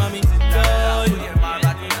Vuvuzela. Mami, Cinderella, oh yeah,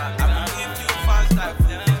 Maradona. I will give you fans like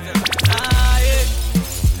Vuvuzela.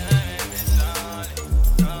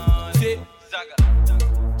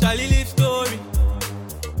 Charlie live story.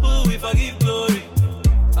 Who we forgive glory?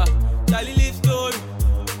 Charlie live story.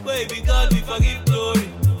 Baby God, we forgive glory.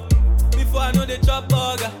 Before I know the chop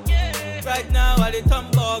burger. Right now I the thumb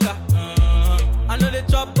burger. I know the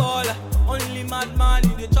chop baller. Only madman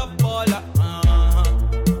in the chop baller.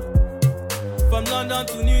 From London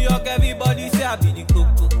to New York, everybody say I be the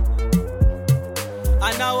coco.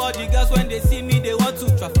 And now all the girls when they see me, they want to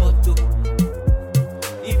try photo.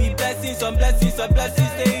 It be blessings, some blessings,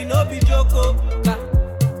 they no be joko.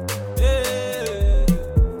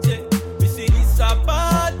 We say it's a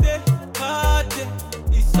party,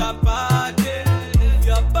 it's a party.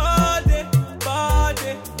 Your body,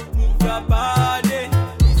 move your body.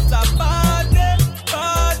 It's a party,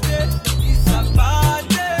 it's a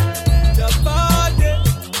party. Your body,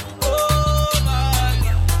 oh my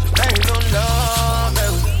God. They don't love me,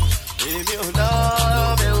 baby, you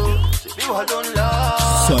love me. People don't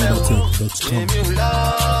love me, baby, you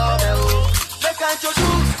love me. Make I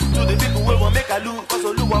introduce to the people who won't make a look. Cause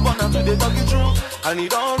all you want to they talk it true. And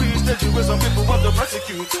it don't reach the where some people want to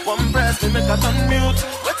prosecute. One press, they make a turn mute.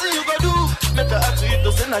 What you go do? Make a act to it,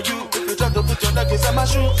 to send a you. If you try to put your leg inside my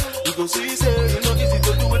shoe, you go see, say, you know, easy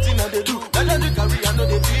to do what they do. And then they carry, I know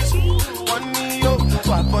they peace. One me, oh, to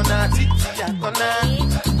Wapona, Titi, Akona.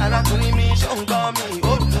 And I couldn't me, show me,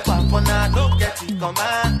 oh, to Wapona, don't get it, come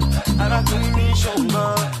on. And I couldn't me, show me,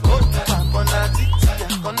 oh, to Wapona, Titi,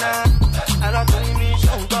 Akona. And I couldn't me,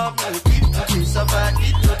 show me, people discover,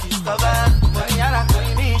 it no discover. Money, and I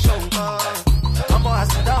couldn't me, show me. I'm gonna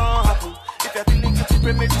sit down, happen. If you're feeling guilty,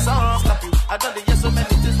 pray me this song, slap you. I done the yes so many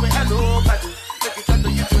things where I know, I do. Make it try to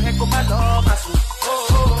you to heck up my love, my soul.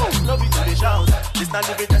 No be to the shout. This not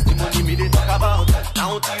living testimony me they talk about.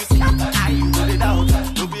 Now till you see I you know the doubt.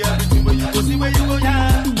 No be everything where you go see where you go,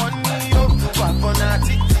 yeah. One me up to Wapona,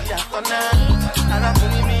 Titi, Akona. And I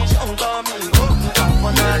couldn't me, show me. Oh, to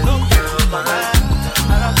Wapona, don't get it, come on.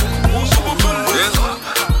 And I couldn't me, show me.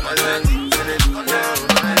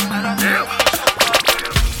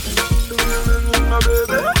 My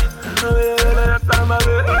baby, my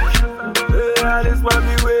baby, this what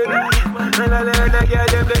we waiting. And I let them get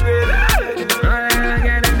them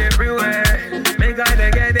everywhere. Make all they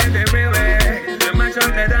get them everywhere. They mash up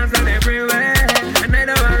the dance and everywhere. And I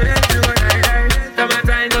don't want to let you go like that.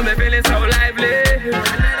 Summertime got me feeling so lively. And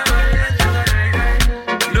I don't want to let you go like that.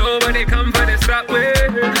 Nobody come for the strap way.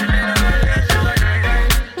 And I don't want to let you go like that.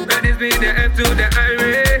 But it's been the F to the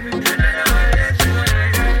IRA. And I don't want to let you go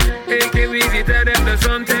like that. Hey, can we tell them the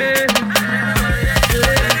something?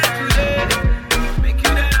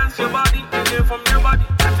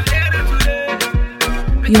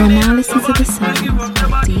 You're now listening to the sounds of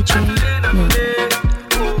DJ Nore.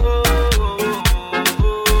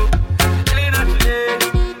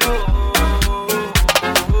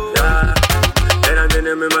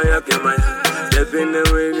 Step in the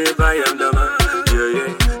way if I am the man.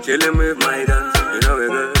 Yeah, chillin' with my dance. You know it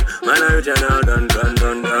good. Man, I reach out, done.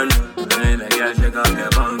 And I get shake off the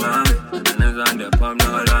bum. And never on the pump, no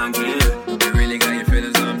long clear. You really got you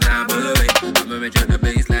feeling some type of way. I'm gonna make the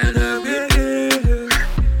baseline up.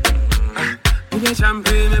 Get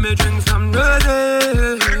champagne, let me drink some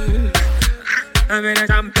rosé. I'm in a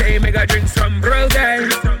champagne, make I drink some rosé.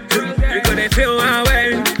 You gonna feel my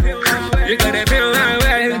way. You gonna feel my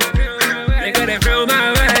way. You gonna feel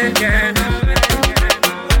my way, yeah.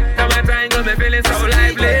 Summertime got me feeling so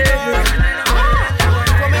lively.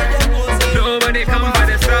 Nobody come by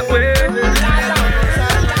the strap way.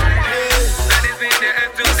 That is me, the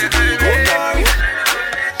F to the highway.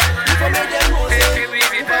 Hey,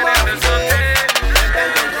 baby, tell them the something.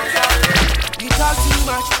 You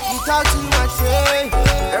talk too much,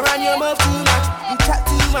 yeah. Around your mouth too much. You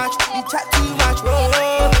chat too much, oh.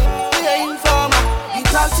 You ain't informer. You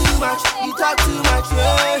talk too much,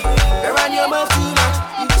 yeah. Around your mouth too much.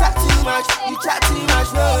 You chat too much,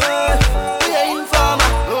 oh. You ain't informer.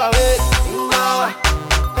 Go away, informer.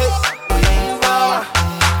 Hey, you ain't informer.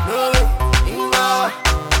 No way, informer.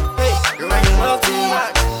 Hey, around your mouth too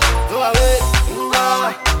much. Go away,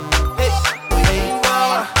 informer. Hey, you ain't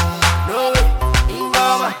informer. No way,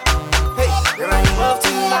 informer. Hey, you run your mouth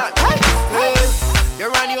too much. Hey, you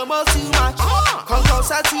run your mouth too much. Come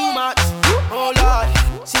closer too much. Oh Lord,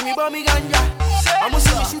 see me bum me ganja. I'ma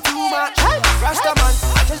see me shit too much. Rasta man,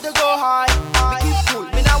 I just to go high. Me keep cool,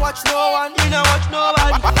 me not watch no one. Me not watch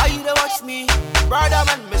nobody. Why you don't watch me? Brother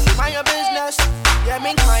man, me see mind your business. Yeah,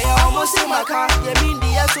 me kaya, almost see my car. Yeah, me in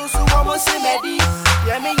the so almost see me di.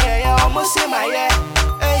 Yeah, me yeah, almost see my yeah.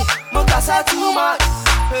 Hey, mo casa too much.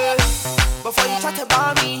 Hey, before you chat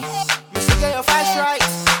about me, you should get your facts right.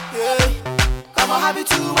 Yeah, come on, have it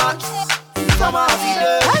too much. Come on, have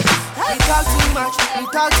it. You talk too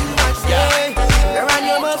much, yeah. You run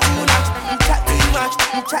your mouth too much. You chat too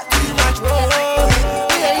much, oh.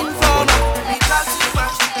 You ain't informer. You talk too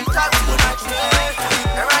much, yeah.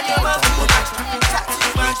 You run your mouth too much. You chat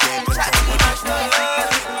too much, oh.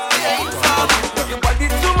 You ain't informer. Your body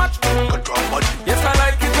too much, yes I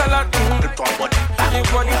like it a lot. Your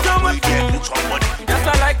body too much, yes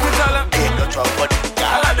I like it a lot.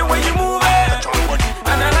 I like the way you move it,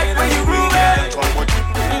 and I like the way you groove it.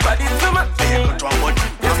 Your body too much,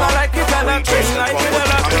 yes I like it a lot.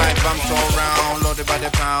 I'm like bumps all round, loaded by the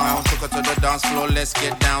pound. Took her to the dance floor, let's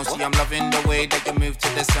get down. See, I'm loving the way that you move to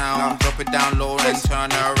the sound. Drop it down low and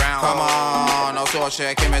turn her around. Come on, also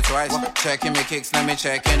checking me twice. Checking me kicks, let me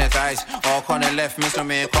check in the thighs. All corner left, Mr.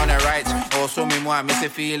 Me corner right. Also me moi, Mr.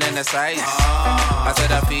 feeling the size. I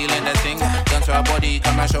said I feeling the thing. Done to her body,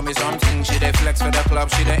 come and show me something. She dey flex for the club,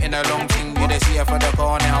 she dey in a long thing. You dey see her for the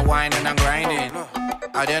corner, whining and grinding.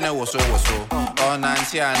 I didn't know was so. Oh,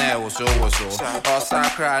 Nancy, I know was so. Oh,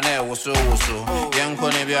 Sakra, I know was so. Young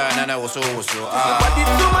Conibia, and I was so. Body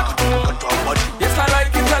too much. Yes, I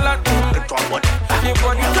like it a lot. Your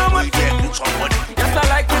body too much. Yes, I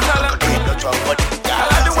like it a lot. I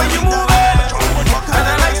like the way you move it, and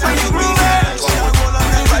I like the way you move it.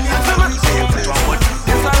 Body too much.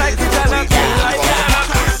 Yes, I like it a lot.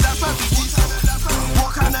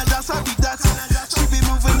 What kind of dance I be that? She be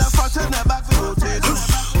moving the front and the back. Rotate.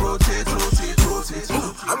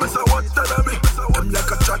 I miss a what tell me. I'm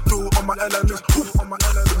like a chat to all my enemies.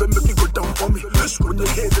 They make you go down for me. When you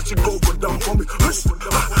hear that, you go down for me.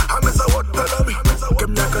 I miss a what tell me.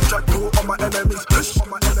 I'm like a chat to all my enemies.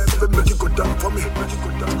 They make you go down for me.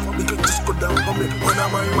 You can just go down for me. When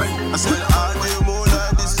I'm on my I said, I do more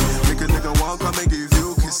like this. Make a nigga want come and give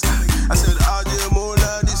you a kiss. I said, I do more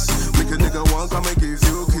like this. Make a nigga want come and give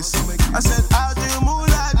you a kiss. I said, I do more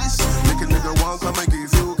like this. Make a nigga want come and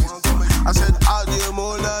give you a kiss. I said, I do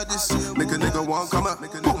more like this. Make a nigga want come and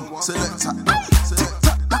boom, select tick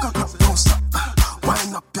tock, like a clock, don't stop.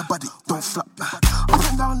 Wind up your body, don't flap. Up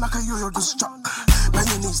and down like a yo-yo, just drop. Bend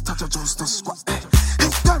your knees, touch your joints, don't squat.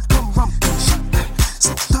 If God come rump and shot.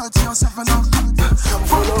 6:30 or 7 o'clock.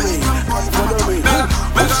 follow me.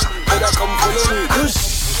 Better come follow me.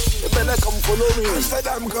 Better come follow me. Instead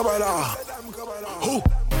I'm coming out.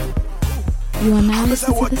 You are now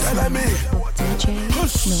listening to the sound of DJ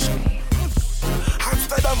Nore.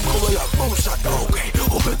 Amsterdam coming up, boom shot, okay.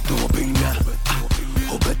 Obet to a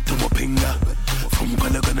pinga. From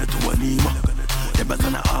Kanagana to Anima.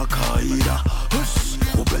 Nebatana Akaida.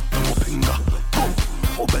 Obet to a pinga.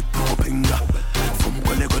 Obet to a pinga. From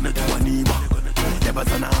Kanagana to Anima.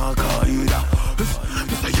 Nebatana Akaida.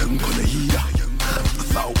 Mr. Young Kanahida.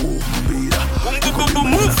 Mr. Umbida. I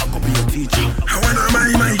could be a teacher. I wanna my.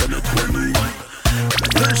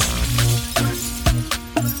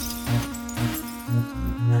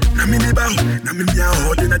 Namini bow, namini ya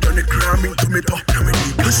holding a Johnny cramming to me to.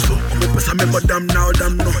 Namini push for, I'm a person me but damn now,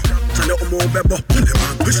 damn no. Chale umo bebo,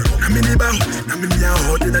 push for. Namini bow, namini ya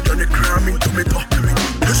holding a Johnny cramming to me to. Namini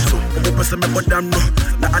push for, I'm a person me but damn no.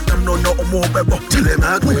 Na adam no umo bebo. Chale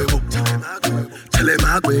magwebo, push, chale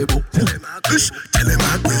magwebo, push, chale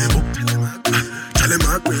magwebo.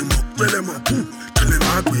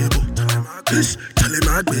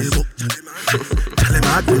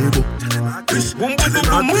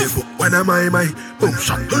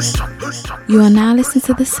 You are now listening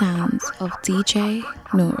to the sounds of DJ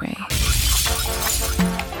Nore.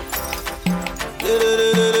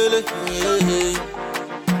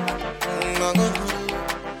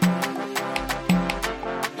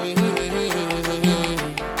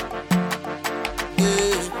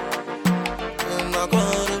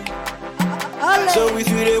 So if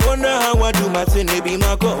you they wonder how I do my thing, it be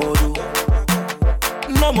my God.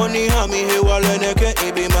 No money, how me here while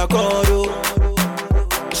it be my God.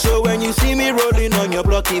 So when you see me rolling on your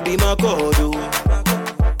block, it be my God.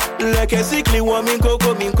 Like a sickly woman,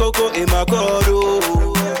 coco, in my God.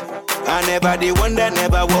 I never they wonder,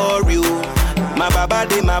 never worry you. My baba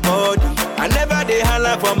they my body. I never they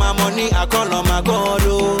holler for my money, I call on my God.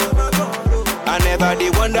 I never they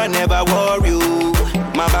wonder, never worry you.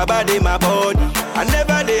 My baba they my body. I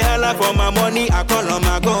never they holler for my money, I call on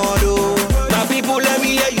my God. My people let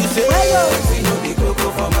me hear you say, we no be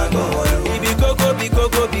coco for my God. We be coco,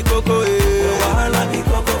 eh. Wahala be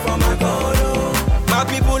coco for my God. My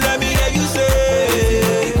people let me hear you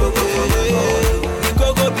say, be coco for my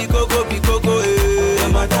God. Be coco, eh. No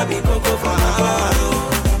matter be coco for my God.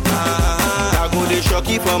 I go the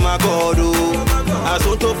shocky for my God. I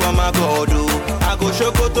soto for my God. I go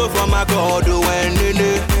shokoto for my God.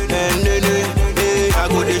 And I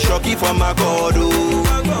go the shocky for my God.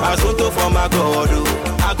 I soto for my God.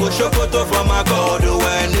 I go shokoto for my God.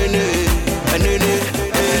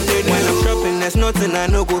 When I'm shopping, there's nothing I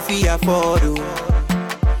no go fee afford.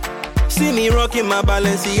 See me rocking my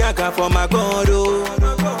Balenciaga for my God.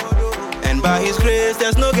 And by His grace,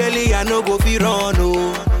 there's no girlie I no go fee run.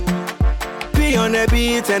 Be on the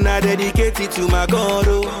beat and I dedicate it to my God.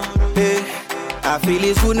 Hey, I feel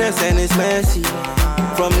His goodness and His mercy.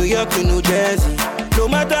 From New York to New Jersey. No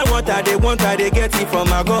matter what I want, I get it from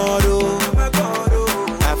my God.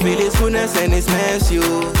 I feel His goodness and His mercy.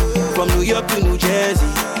 From New York to New Jersey.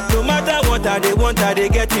 No matter what I want, I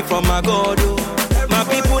get it from my God. My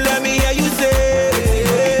people, let me hear you say,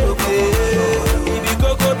 be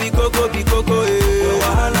coco, eh.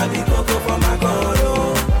 Wahala be coco for my God.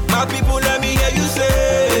 My people, let me hear you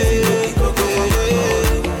say, be coco,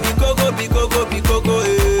 eh.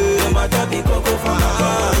 No matter be coco for my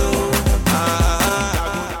God.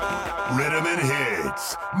 Riddim and hits,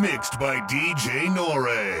 mixed Mixed by DJ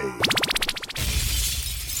Nore.